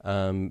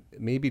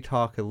 Maybe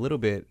talk a little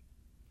bit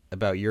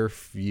about your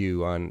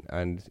view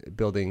on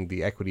building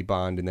the equity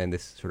bond and then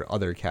this sort of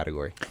other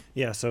category.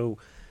 Yeah, so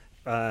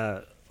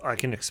I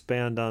can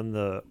expand on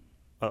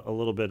a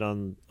little bit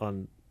on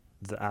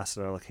the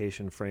asset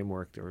allocation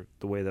framework, or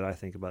the way that I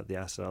think about the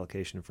asset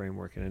allocation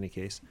framework in any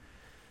case.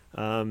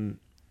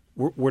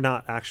 We're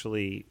not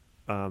actually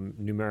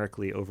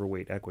numerically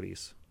overweight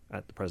equities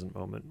at the present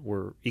moment.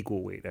 We're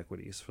equal weight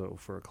equities. So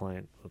for a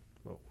client,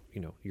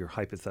 your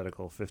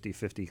hypothetical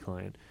 50-50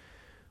 client,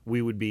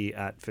 we would be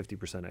at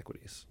 50%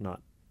 equities,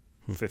 not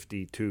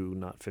 52,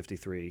 not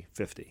 53,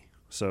 50.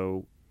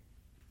 So,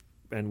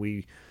 and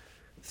we,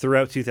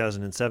 throughout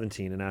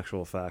 2017, in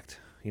actual fact,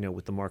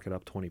 with the market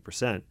up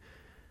 20%,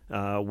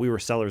 we were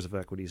sellers of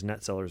equities,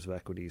 net sellers of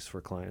equities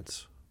for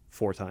clients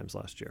 4 times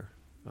last year,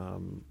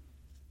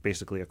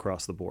 basically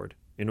across the board,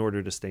 in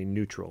order to stay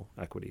neutral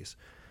equities.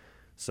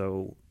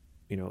 So,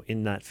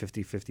 in that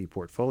 50-50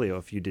 portfolio,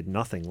 if you did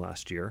nothing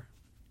last year,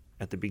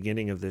 at the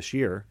beginning of this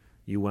year,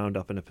 you wound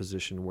up in a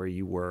position where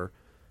you were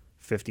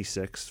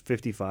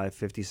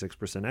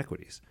 56%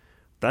 equities.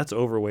 That's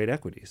overweight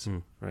equities,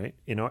 right?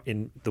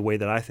 In the way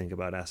that I think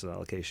about asset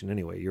allocation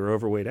anyway, you're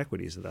overweight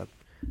equities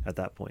at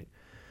that point.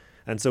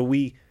 And so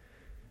we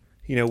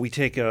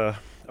take a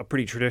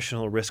pretty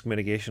traditional risk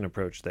mitigation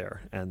approach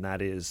there, and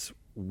that is,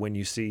 when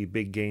you see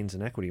big gains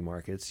in equity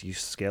markets, you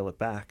scale it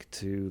back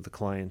to the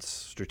client's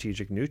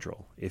strategic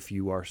neutral. If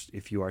you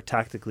are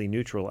tactically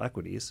neutral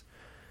equities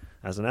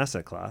as an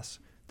asset class,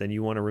 then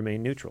you want to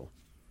remain neutral.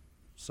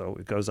 So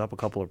it goes up a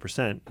couple of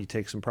percent, you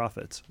take some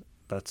profits.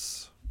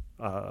 That's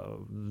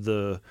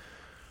the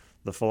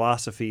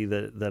philosophy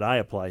that I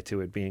apply to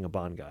it, being a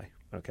bond guy.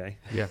 Okay.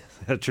 Yeah.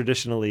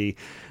 Traditionally,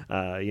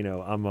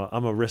 I'm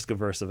a risk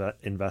averse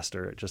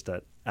investor just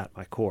at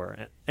my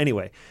core.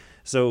 Anyway,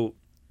 so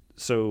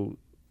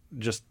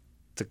just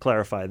to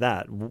clarify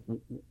that,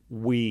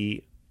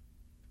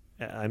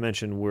 I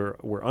mentioned we're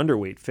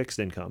underweight fixed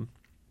income,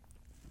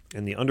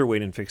 and the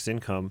underweight in fixed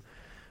income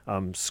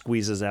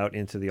squeezes out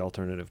into the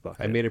alternative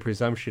bucket. I made a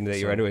presumption that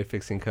you're underweight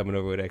fixed income and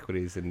overweight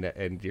equities,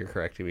 and you're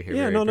correcting me here.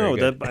 Yeah, very, no. very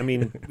good.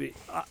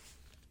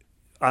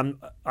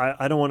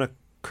 I don't want to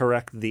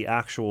correct the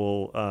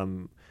actual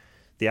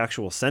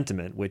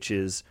sentiment, which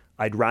is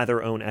I'd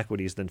rather own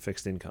equities than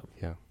fixed income.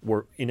 Yeah.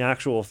 We're, in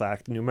actual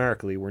fact,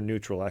 numerically, we're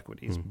neutral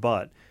equities,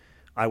 but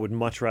I would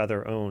much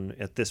rather own,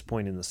 at this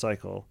point in the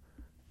cycle,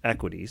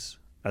 equities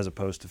as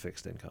opposed to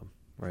fixed income,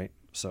 right?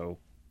 So,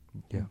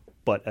 yeah.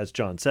 But as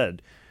John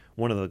said,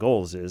 one of the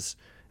goals is,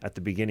 at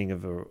the beginning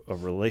of a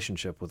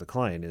relationship with a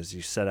client, is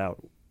you set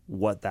out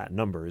what that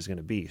number is going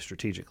to be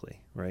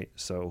strategically, right?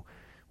 So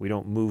we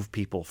don't move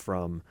people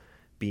from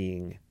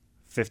being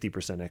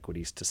 50%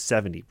 equities to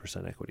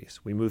 70% equities.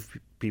 We move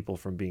people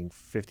from being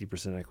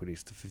 50%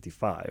 equities to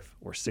 55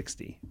 or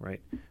 60, right?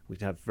 We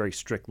have very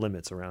strict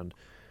limits around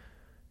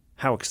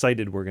how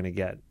excited we're going to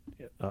get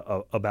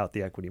about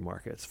the equity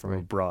markets from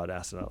a broad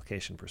asset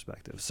allocation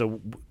perspective. So,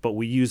 but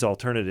we use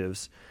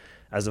alternatives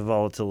as a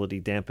volatility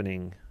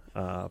dampening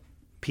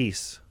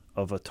piece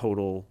of a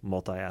total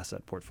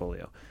multi-asset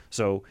portfolio.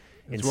 So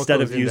instead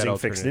of using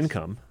fixed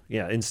income,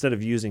 instead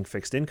of using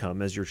fixed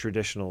income as your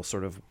traditional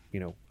sort of,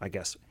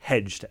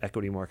 hedge to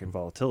equity market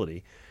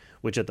volatility,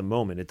 which at the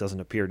moment it doesn't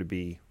appear to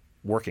be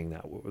working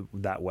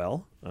that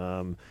well,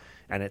 and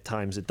at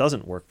times it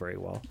doesn't work very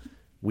well,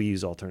 we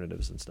use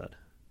alternatives instead.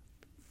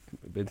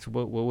 But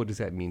what does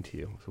that mean to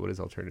you? So what does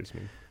alternatives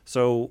mean?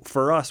 So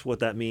for us, what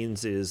that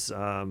means is,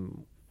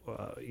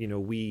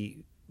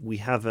 we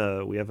have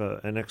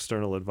an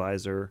external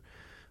advisor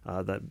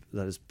that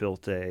has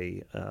built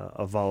a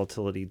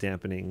volatility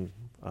dampening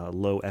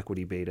low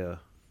equity beta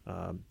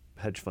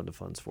hedge fund of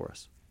funds for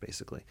us.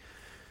 Basically,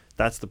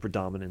 that's the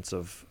predominance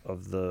of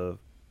the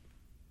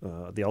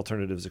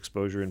alternatives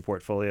exposure in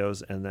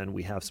portfolios, and then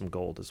we have some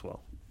gold as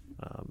well,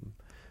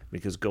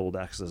 because gold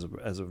acts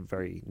as a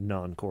very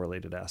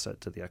non-correlated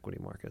asset to the equity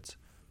markets.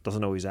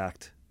 Doesn't always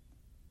act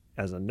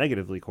as a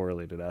negatively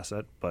correlated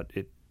asset, but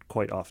it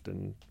quite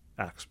often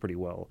acts pretty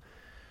well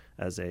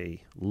as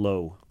a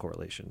low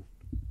correlation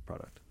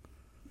product.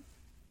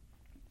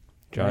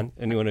 John,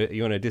 and you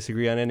want to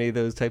disagree on any of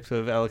those types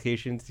of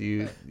allocations?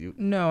 You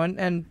No,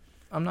 and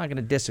I'm not going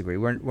to disagree.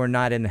 We're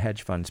not in the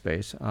hedge fund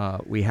space.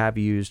 We have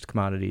used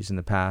commodities in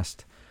the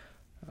past.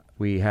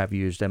 We have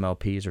used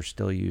MLPs or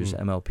still use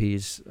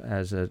MLPs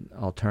as an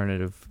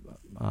alternative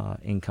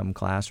income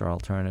class or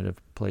alternative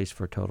place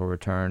for total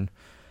return.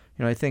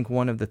 I think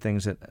one of the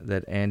things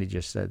that Andy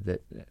just said,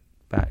 that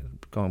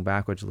going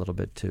backwards a little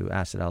bit to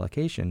asset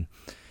allocation,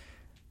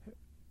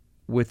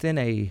 within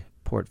a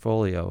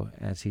portfolio,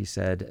 as he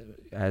said,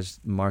 as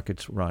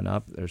markets run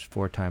up, there's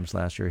 4 times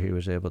last year he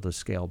was able to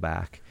scale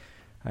back.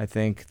 I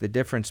think the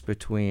difference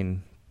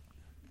between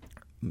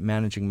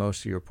managing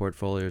most of your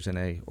portfolios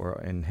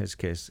or in his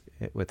case,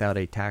 without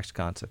a tax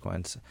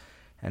consequence,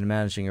 and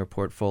managing your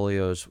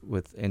portfolios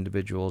with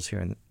individuals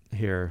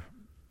here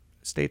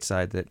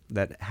stateside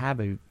that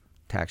have a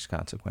tax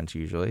consequence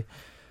usually,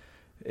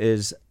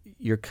 is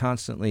you're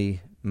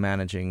constantly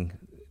managing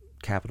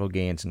capital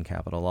gains and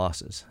capital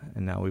losses.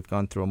 And now we've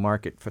gone through a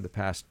market for the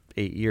past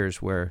 8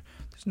 years where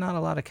there's not a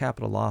lot of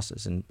capital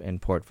losses in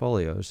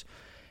portfolios.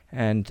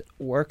 And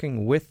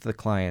working with the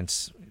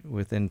clients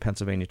within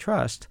Pennsylvania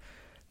Trust,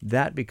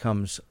 that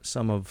becomes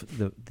some of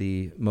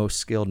the most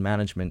skilled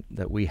management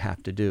that we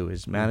have to do,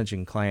 is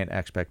managing client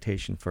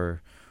expectation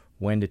for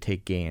when to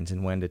take gains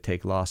and when to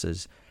take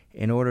losses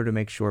in order to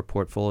make sure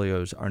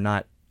portfolios are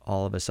not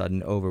all of a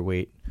sudden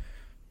overweight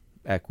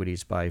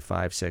equities by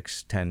 5,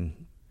 6,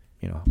 10,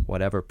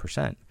 whatever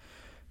percent.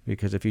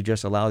 Because if you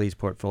just allow these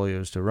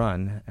portfolios to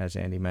run, as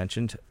Andy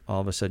mentioned,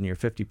 all of a sudden you're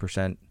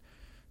 50%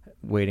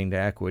 weighting to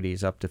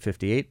equities up to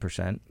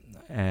 58%,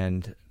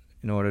 and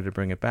in order to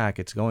bring it back,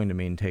 it's going to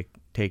mean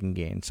taking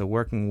gains. So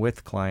working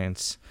with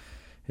clients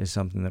is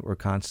something that we're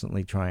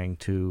constantly trying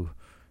to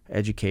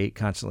educate,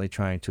 constantly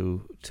trying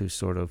to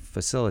sort of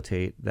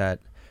facilitate that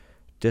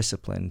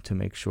discipline to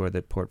make sure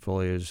that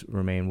portfolios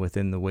remain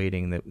within the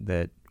weighting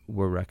that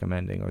we're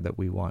recommending or that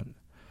we want.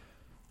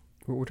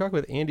 We're talking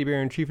with Andy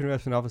Barron, Chief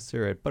Investment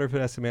Officer at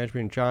Butterfield Asset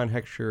Management, John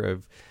Heckscher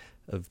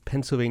of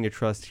Pennsylvania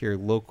Trust here,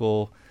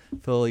 local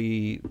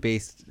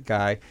Philly-based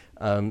guy,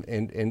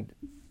 and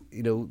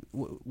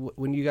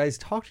when you guys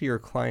talk to your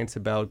clients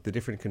about the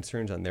different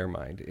concerns on their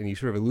mind, and you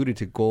sort of alluded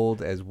to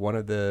gold as one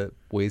of the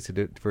ways to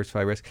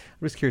diversify risk,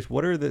 I'm just curious,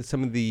 what are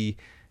some of the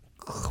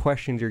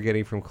questions you're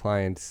getting from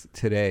clients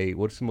today?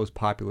 What's the most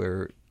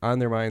popular on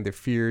their mind, their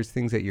fears,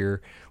 things that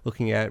you're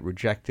looking at,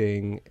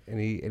 rejecting,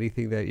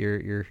 anything that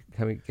you're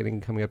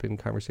coming up in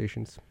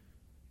conversations?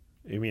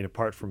 You mean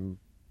apart from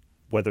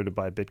whether to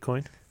buy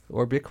Bitcoin?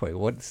 Or Bitcoin?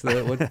 What's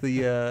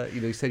the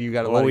you said you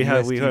got a lot of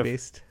USD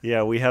based.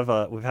 Yeah, we've had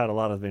a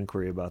lot of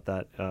inquiry about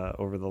that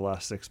over the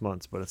last 6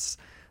 months, but it's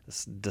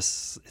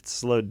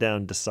slowed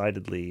down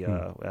decidedly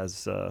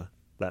as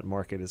that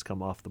market has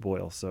come off the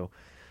boil. So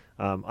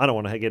I don't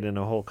want to get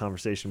into a whole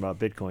conversation about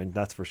Bitcoin,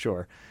 that's for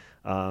sure.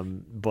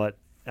 But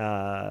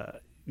I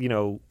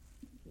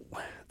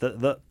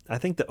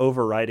think the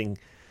overriding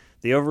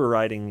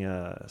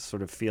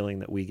sort of feeling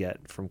that we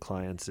get from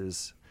clients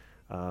is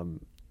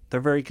they're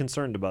very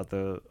concerned about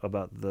the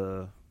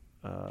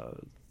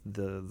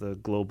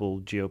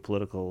global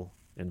geopolitical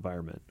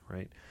environment,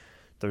 right?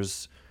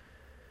 There's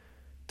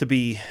to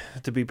be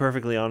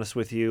perfectly honest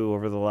with you,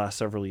 over the last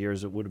several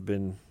years, it would have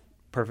been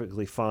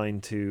perfectly fine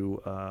to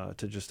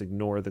just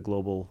ignore the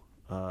global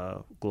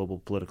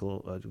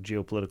political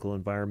geopolitical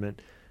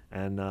environment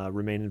and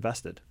remain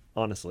invested.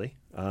 Honestly,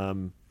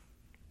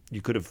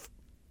 you could have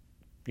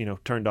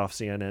turned off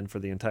CNN for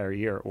the entire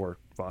year, or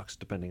Fox,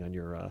 depending on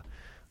your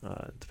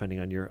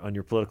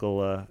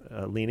political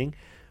leaning,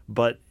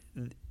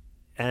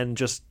 and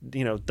just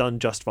done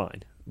just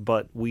fine.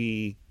 But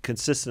we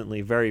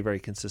consistently, very, very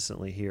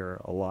consistently, hear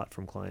a lot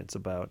from clients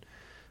about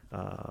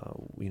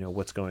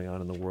what's going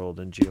on in the world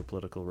and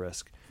geopolitical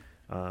risk.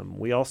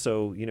 We're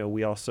also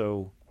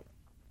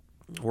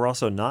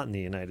not in the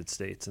United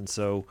States, and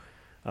so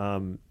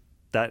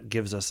that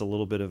gives us a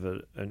little bit of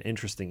an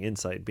interesting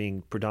insight,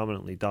 being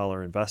predominantly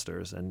dollar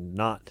investors and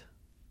not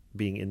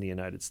being in the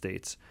United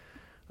States.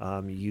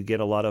 You get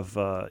a lot of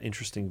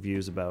interesting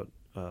views about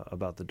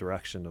the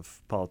direction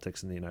of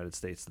politics in the United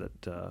States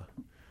that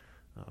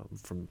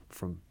from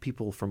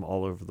people from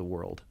all over the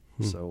world.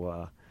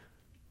 So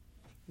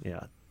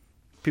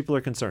people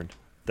are concerned,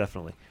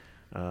 definitely.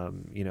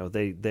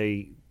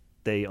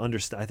 They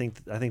understand. I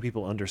think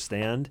people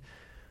understand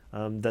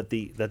that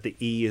the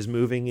E is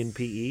moving in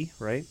PE,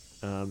 right?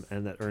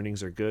 And that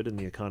earnings are good and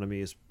the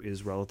economy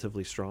is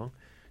relatively strong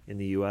in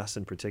the U.S.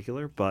 in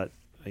particular. But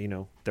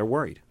they're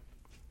worried.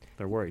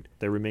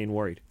 They remain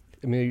worried.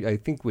 I mean, I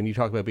think when you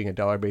talk about being a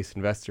dollar-based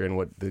investor and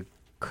what the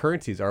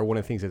currencies are, one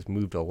of the things that's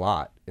moved a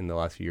lot in the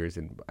last few years,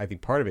 and I think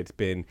part of it's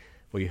been,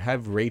 well, you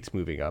have rates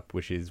moving up,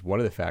 which is one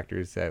of the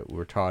factors that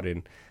we're taught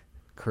in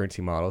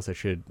currency models that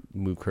should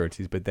move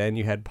currencies. But then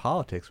you had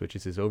politics, which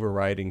is this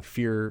overriding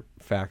fear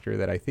factor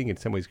that I think in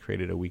some ways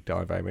created a weak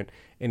dollar environment.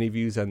 Any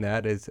views on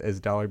that as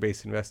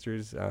dollar-based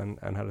investors on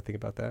how to think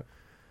about that?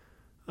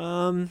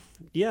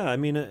 Yeah, I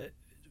mean,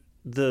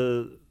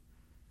 the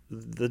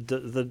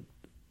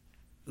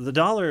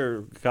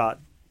dollar got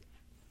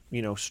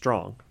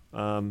strong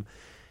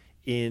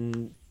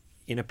in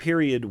a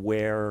period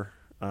where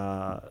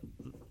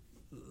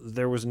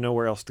there was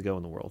nowhere else to go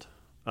in the world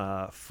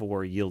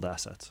for yield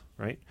assets,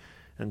 right?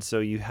 And so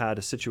you had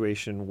a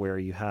situation where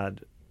you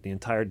had the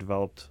entire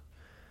developed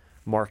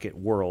market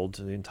world,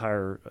 the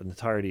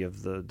entirety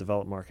of the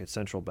developed market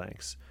central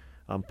banks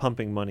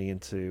pumping money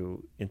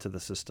into the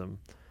system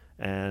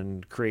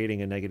and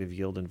creating a negative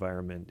yield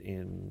environment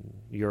in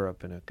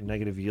Europe and a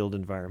negative yield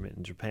environment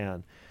in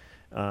Japan.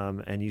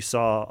 And you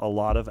saw a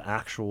lot of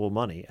actual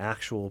money,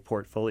 actual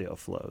portfolio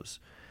flows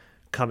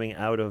coming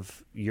out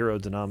of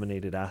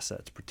euro-denominated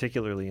assets,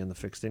 particularly in the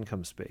fixed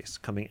income space,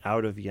 coming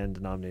out of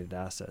yen-denominated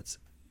assets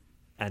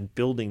and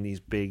building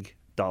these big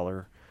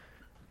dollar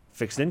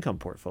fixed income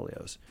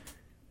portfolios.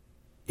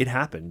 It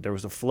happened. There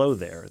was a flow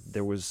there.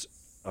 There was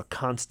a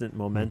constant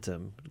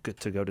momentum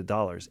to go to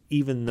dollars,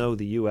 even though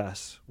the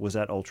U.S. was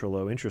at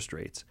ultra-low interest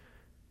rates.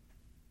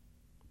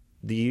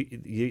 The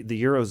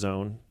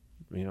Eurozone,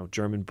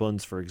 German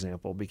bunds, for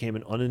example, became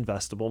an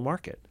uninvestable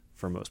market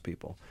for most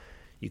people.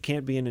 You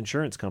can't be an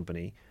insurance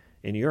company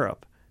in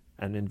Europe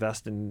and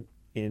invest in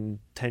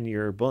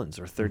 10-year bunds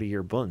or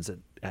 30-year bunds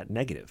at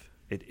negative.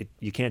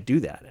 You can't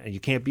do that. And you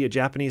can't be a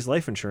Japanese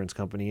life insurance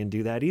company and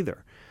do that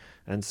either.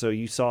 And so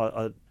you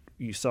saw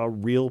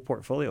real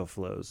portfolio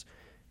flows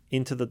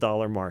into the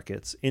dollar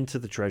markets, into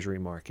the treasury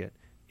market,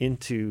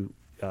 into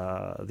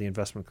the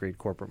investment grade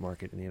corporate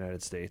market in the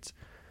United States.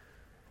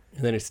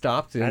 And then it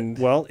stopped. And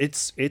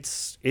it's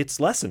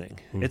lessening.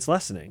 It's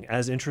lessening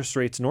as interest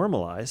rates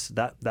normalize.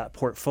 That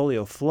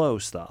portfolio flow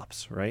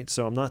stops, right?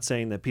 So I'm not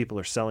saying that people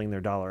are selling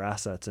their dollar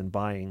assets and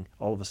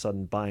all of a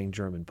sudden buying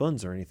German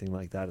bunds or anything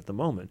like that at the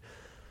moment,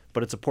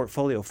 but it's a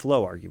portfolio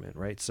flow argument,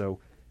 right? So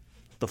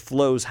the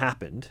flows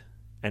happened,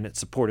 and it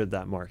supported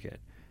that market.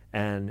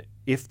 And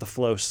if the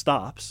flow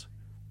stops,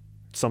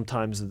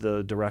 sometimes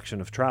the direction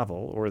of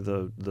travel or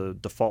the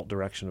default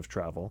direction of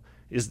travel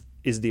is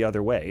the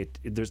other way.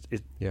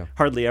 It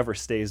hardly ever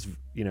stays,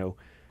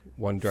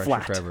 one direction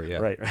flat, forever. Yeah.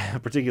 Right.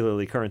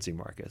 Particularly currency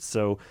markets.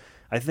 So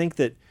I think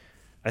that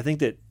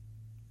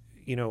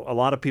a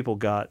lot of people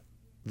got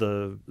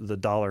the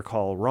dollar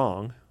call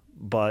wrong,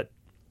 but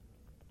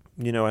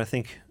I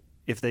think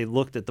if they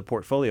looked at the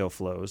portfolio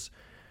flows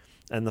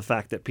and the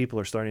fact that people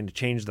are starting to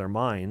change their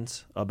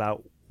minds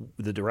about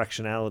the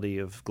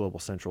directionality of global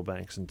central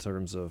banks in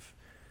terms of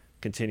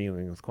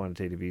continuing with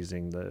quantitative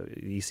easing, the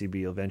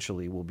ECB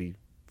eventually will be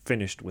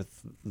finished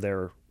with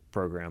their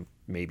program.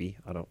 Maybe.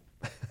 I don't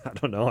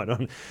know.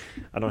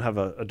 I don't have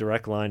a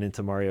direct line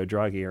into Mario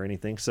Draghi or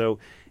anything. So,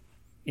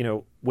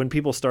 when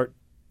people start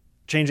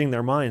changing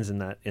their minds in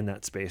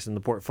that space and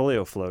the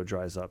portfolio flow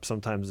dries up,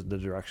 sometimes the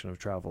direction of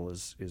travel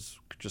is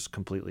just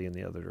completely in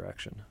the other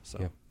direction. So.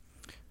 Yeah.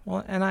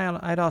 Well, and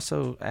I'd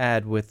also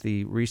add, with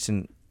the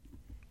recent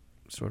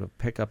sort of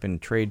pickup in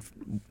trade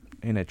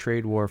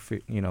war,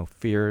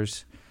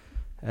 fears,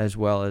 as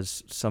well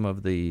as some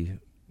of the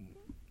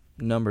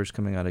numbers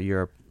coming out of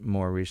Europe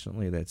more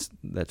recently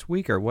that's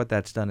weaker. What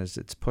that's done is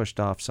it's pushed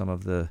off some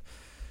of the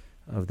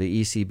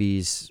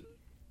ECB's,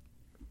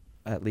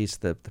 at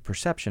least the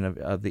perception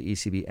of the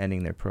ECB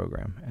ending their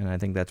program. And I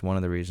think that's one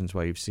of the reasons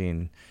why you've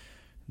seen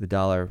the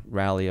dollar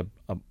rally a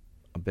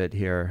bit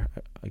here,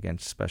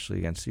 especially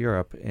against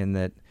Europe, in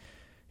that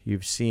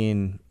you've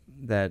seen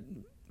that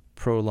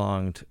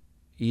prolonged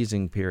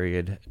easing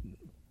period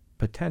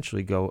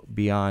potentially go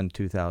beyond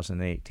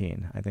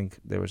 2018. I think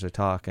there was a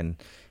talk, and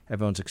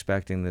everyone's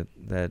expecting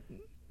that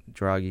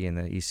Draghi and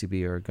the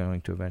ECB are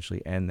going to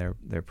eventually end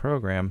their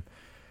program,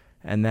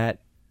 and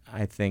that,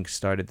 I think,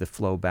 started to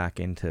flow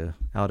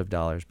out of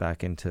dollars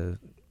back into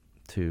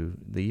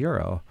the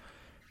euro.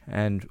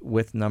 And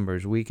with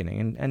numbers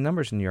weakening, and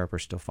numbers in Europe are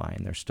still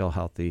fine. They're still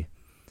healthy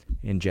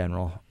in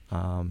general,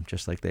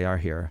 just like they are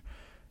here.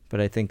 But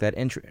I think that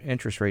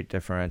interest rate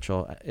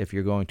differential, if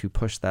you're going to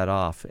push that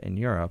off in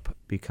Europe,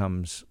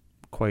 becomes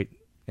quite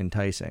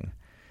enticing.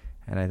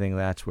 And I think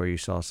that's where you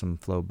saw some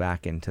flow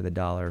back into the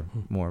dollar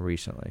more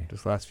recently.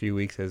 Just last few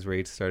weeks, as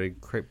rates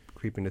started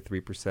creeping to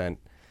 3%,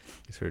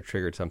 it sort of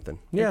triggered something.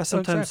 Yeah,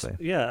 sometimes.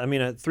 Exactly. Yeah, I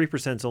mean,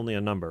 3% is only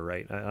a number,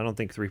 right? I don't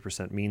think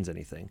 3% means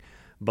anything.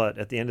 But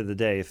at the end of the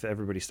day, if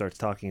everybody starts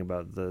talking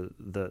about the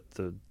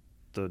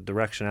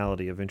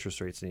directionality of interest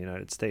rates in the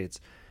United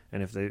States,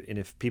 and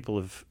if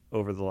people have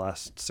over the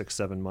last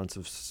 6-7 months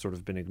have sort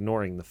of been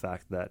ignoring the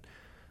fact that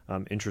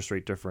interest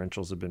rate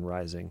differentials have been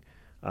rising,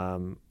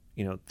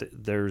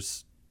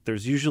 there's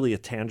usually a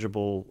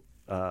tangible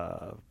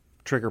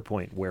trigger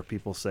point where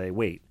people say,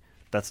 wait,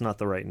 that's not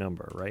the right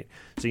number, right?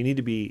 So you need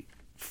to be,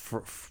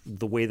 for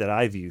the way that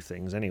I view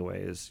things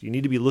anyway, is you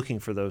need to be looking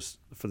for those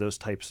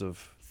types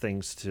of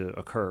things to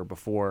occur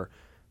before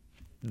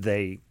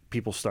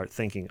people start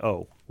thinking,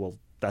 oh, well,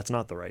 that's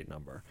not the right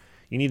number.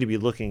 You need to be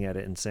looking at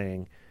it and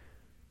saying,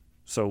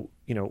 so,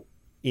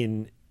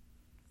 in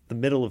the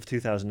middle of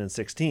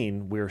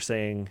 2016, we were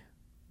saying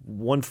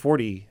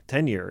 140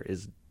 10-year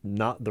is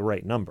not the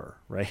right number,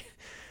 right?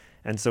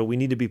 And so we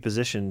need to be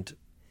positioned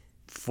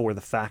for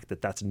the fact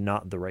that that's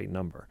not the right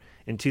number.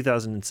 In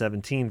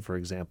 2017, for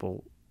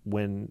example,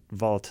 when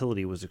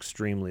volatility was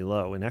extremely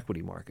low in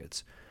equity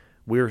markets,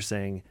 we were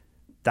saying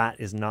that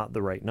is not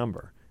the right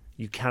number.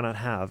 you cannot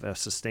have a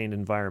sustained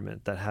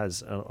environment that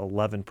has an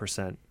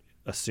 11%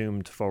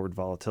 assumed forward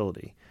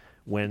volatility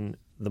when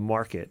the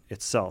market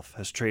itself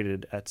has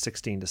traded at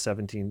 16 to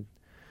 17%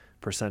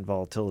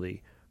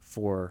 volatility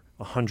for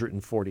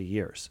 140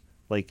 years.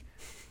 Like,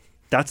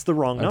 that's the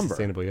wrong number.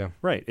 Unsustainable, yeah.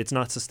 Right. It's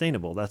not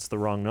sustainable. That's the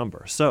wrong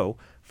number. So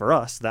for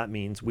us, that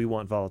means we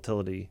want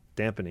volatility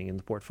dampening in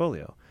the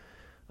portfolio.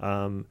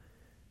 And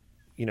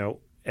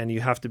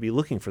you have to be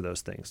looking for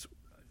those things.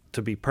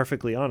 To be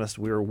perfectly honest,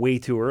 we were way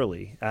too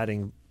early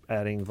adding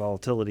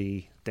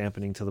volatility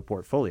dampening to the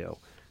portfolio.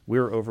 We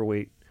were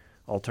overweight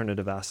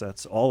alternative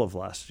assets all of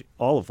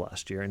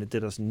last year, and it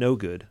did us no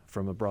good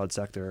from a broad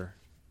sector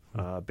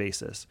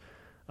basis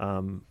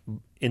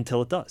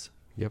until it does.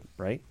 Yep.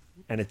 Right?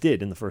 And it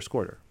did in the first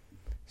quarter.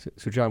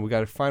 So John, we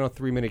got a final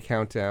 3-minute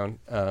countdown.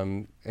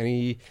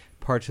 Any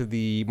parts of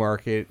the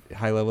market,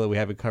 high level, that we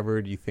haven't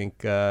covered? You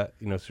think,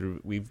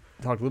 we've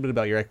talked a little bit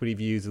about your equity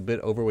views, a bit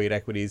overweight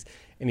equities.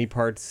 Any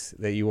parts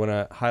that you want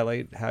to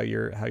highlight how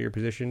you're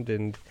positioned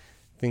and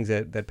things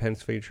that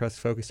Pennsylvania Trust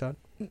focused on?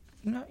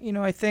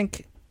 No, I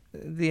think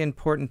the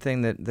important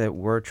thing that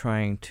we're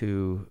trying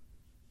to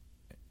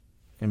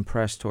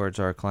impress towards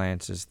our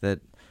clients is that,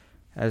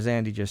 as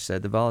Andy just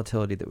said, the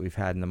volatility that we've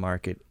had in the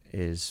market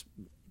is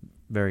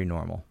very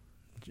normal.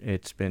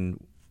 It's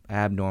been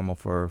abnormal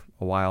for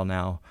a while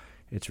now.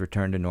 It's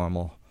returned to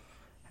normal.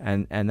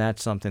 And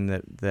that's something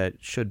that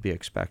should be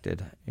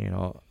expected.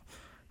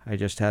 I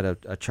just had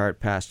a chart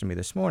passed to me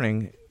this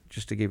morning,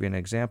 just to give you an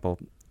example.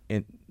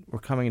 We're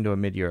coming into a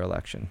mid-year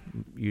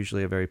election,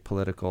 usually a very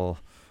political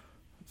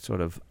sort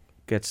of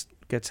gets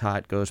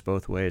hot, goes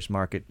both ways,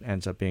 market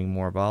ends up being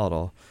more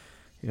volatile.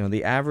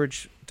 The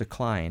average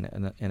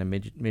decline in a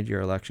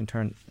mid-year election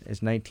turn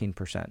is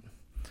 19%.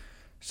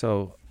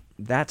 So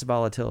that's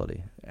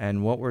volatility.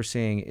 And what we're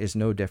seeing is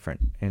no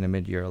different in a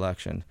mid-year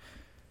election.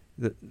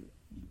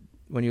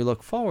 When you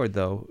look forward,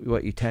 though,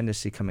 what you tend to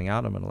see coming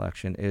out of an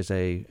election is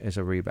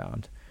a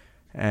rebound.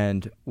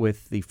 And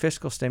with the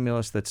fiscal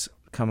stimulus that's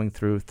coming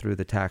through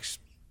the tax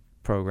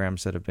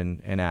programs that have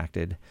been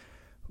enacted,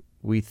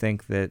 we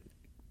think that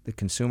the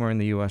consumer in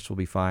the U.S. will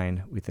be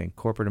fine. We think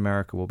corporate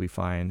America will be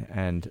fine,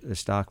 and the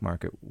stock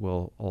market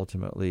will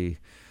ultimately,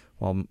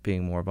 while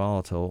being more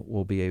volatile,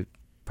 will be a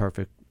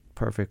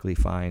perfectly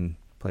fine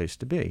place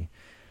to be.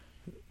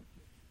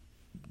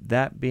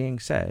 That being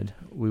said,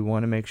 we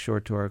want to make sure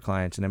to our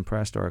clients and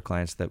impress to our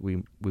clients that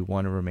we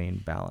want to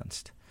remain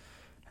balanced.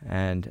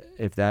 And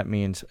if that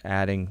means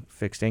adding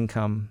fixed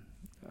income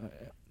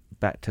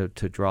back to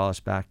draw us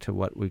back to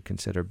what we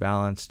consider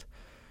balanced,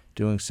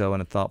 doing so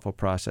in a thoughtful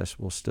process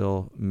will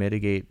still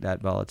mitigate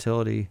that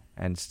volatility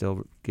and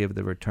still give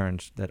the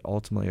returns that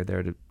ultimately are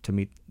there to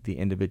meet the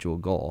individual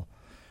goal.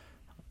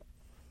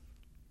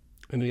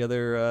 Any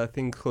other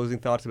closing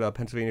thoughts about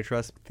Pennsylvania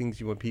Trust, things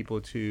you want people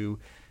to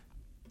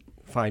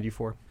find you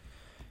for?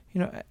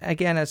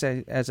 Again, as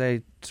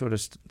I sort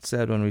of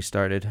said when we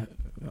started,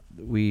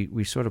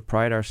 we sort of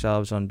pride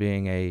ourselves on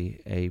being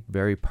a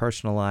very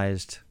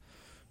personalized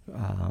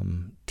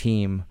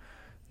team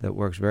that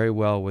works very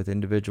well with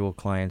individual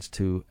clients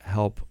to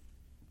help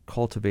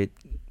cultivate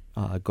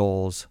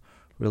goals,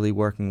 really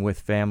working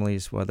with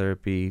families, whether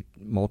it be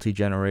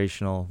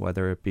multi-generational,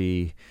 whether it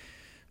be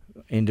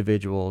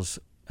individuals,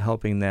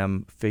 helping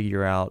them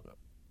figure out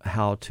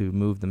how to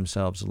move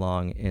themselves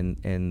along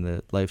in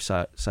the life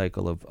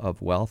cycle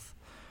of wealth.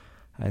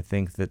 I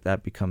think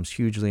that becomes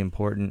hugely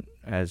important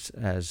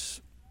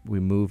as we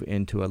move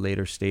into a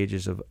later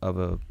stages of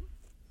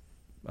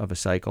a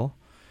cycle,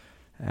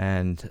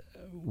 and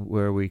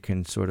where we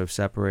can sort of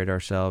separate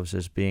ourselves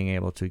as being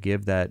able to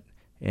give that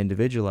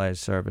individualized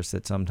service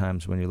that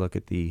sometimes when you look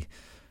at the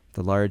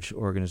large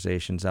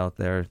organizations out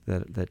there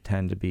that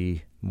tend to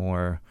be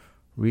more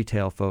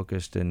retail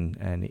focused and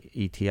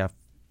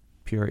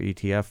pure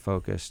ETF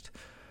focused,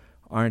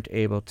 aren't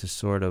able to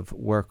sort of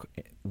work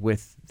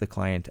with the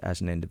client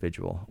as an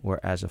individual or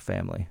as a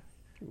family.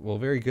 Well,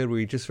 very good.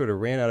 We just sort of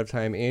ran out of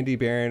time. Andy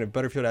Barron of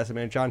Butterfield Asset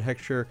Management, John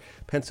Heckscher,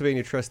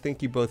 Pennsylvania Trust,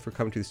 thank you both for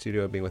coming to the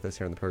studio and being with us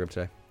here on the program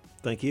today.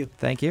 Thank you.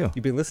 Thank you.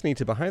 You've been listening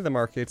to Behind the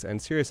Markets and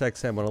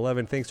SiriusXM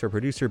 111. Thanks to our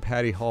producer,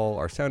 Patty Hall,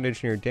 our sound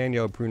engineer,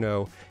 Danielle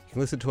Bruno. You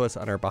can listen to us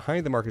on our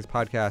Behind the Markets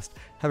podcast.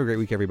 Have a great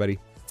week, everybody.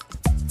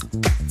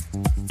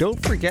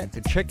 Don't forget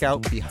to check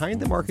out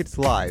Behind the Markets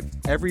Live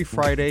every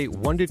Friday,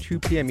 1 to 2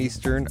 p.m.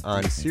 Eastern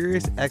on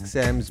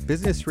SiriusXM's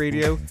Business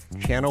Radio,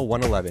 Channel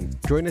 111.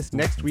 Join us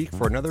next week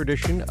for another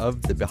edition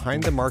of the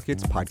Behind the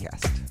Markets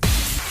podcast.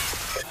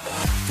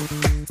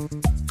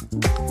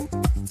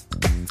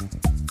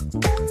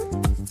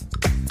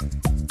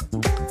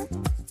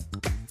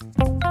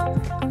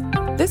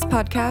 This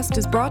podcast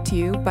is brought to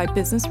you by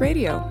Business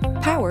Radio,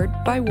 powered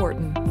by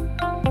Wharton.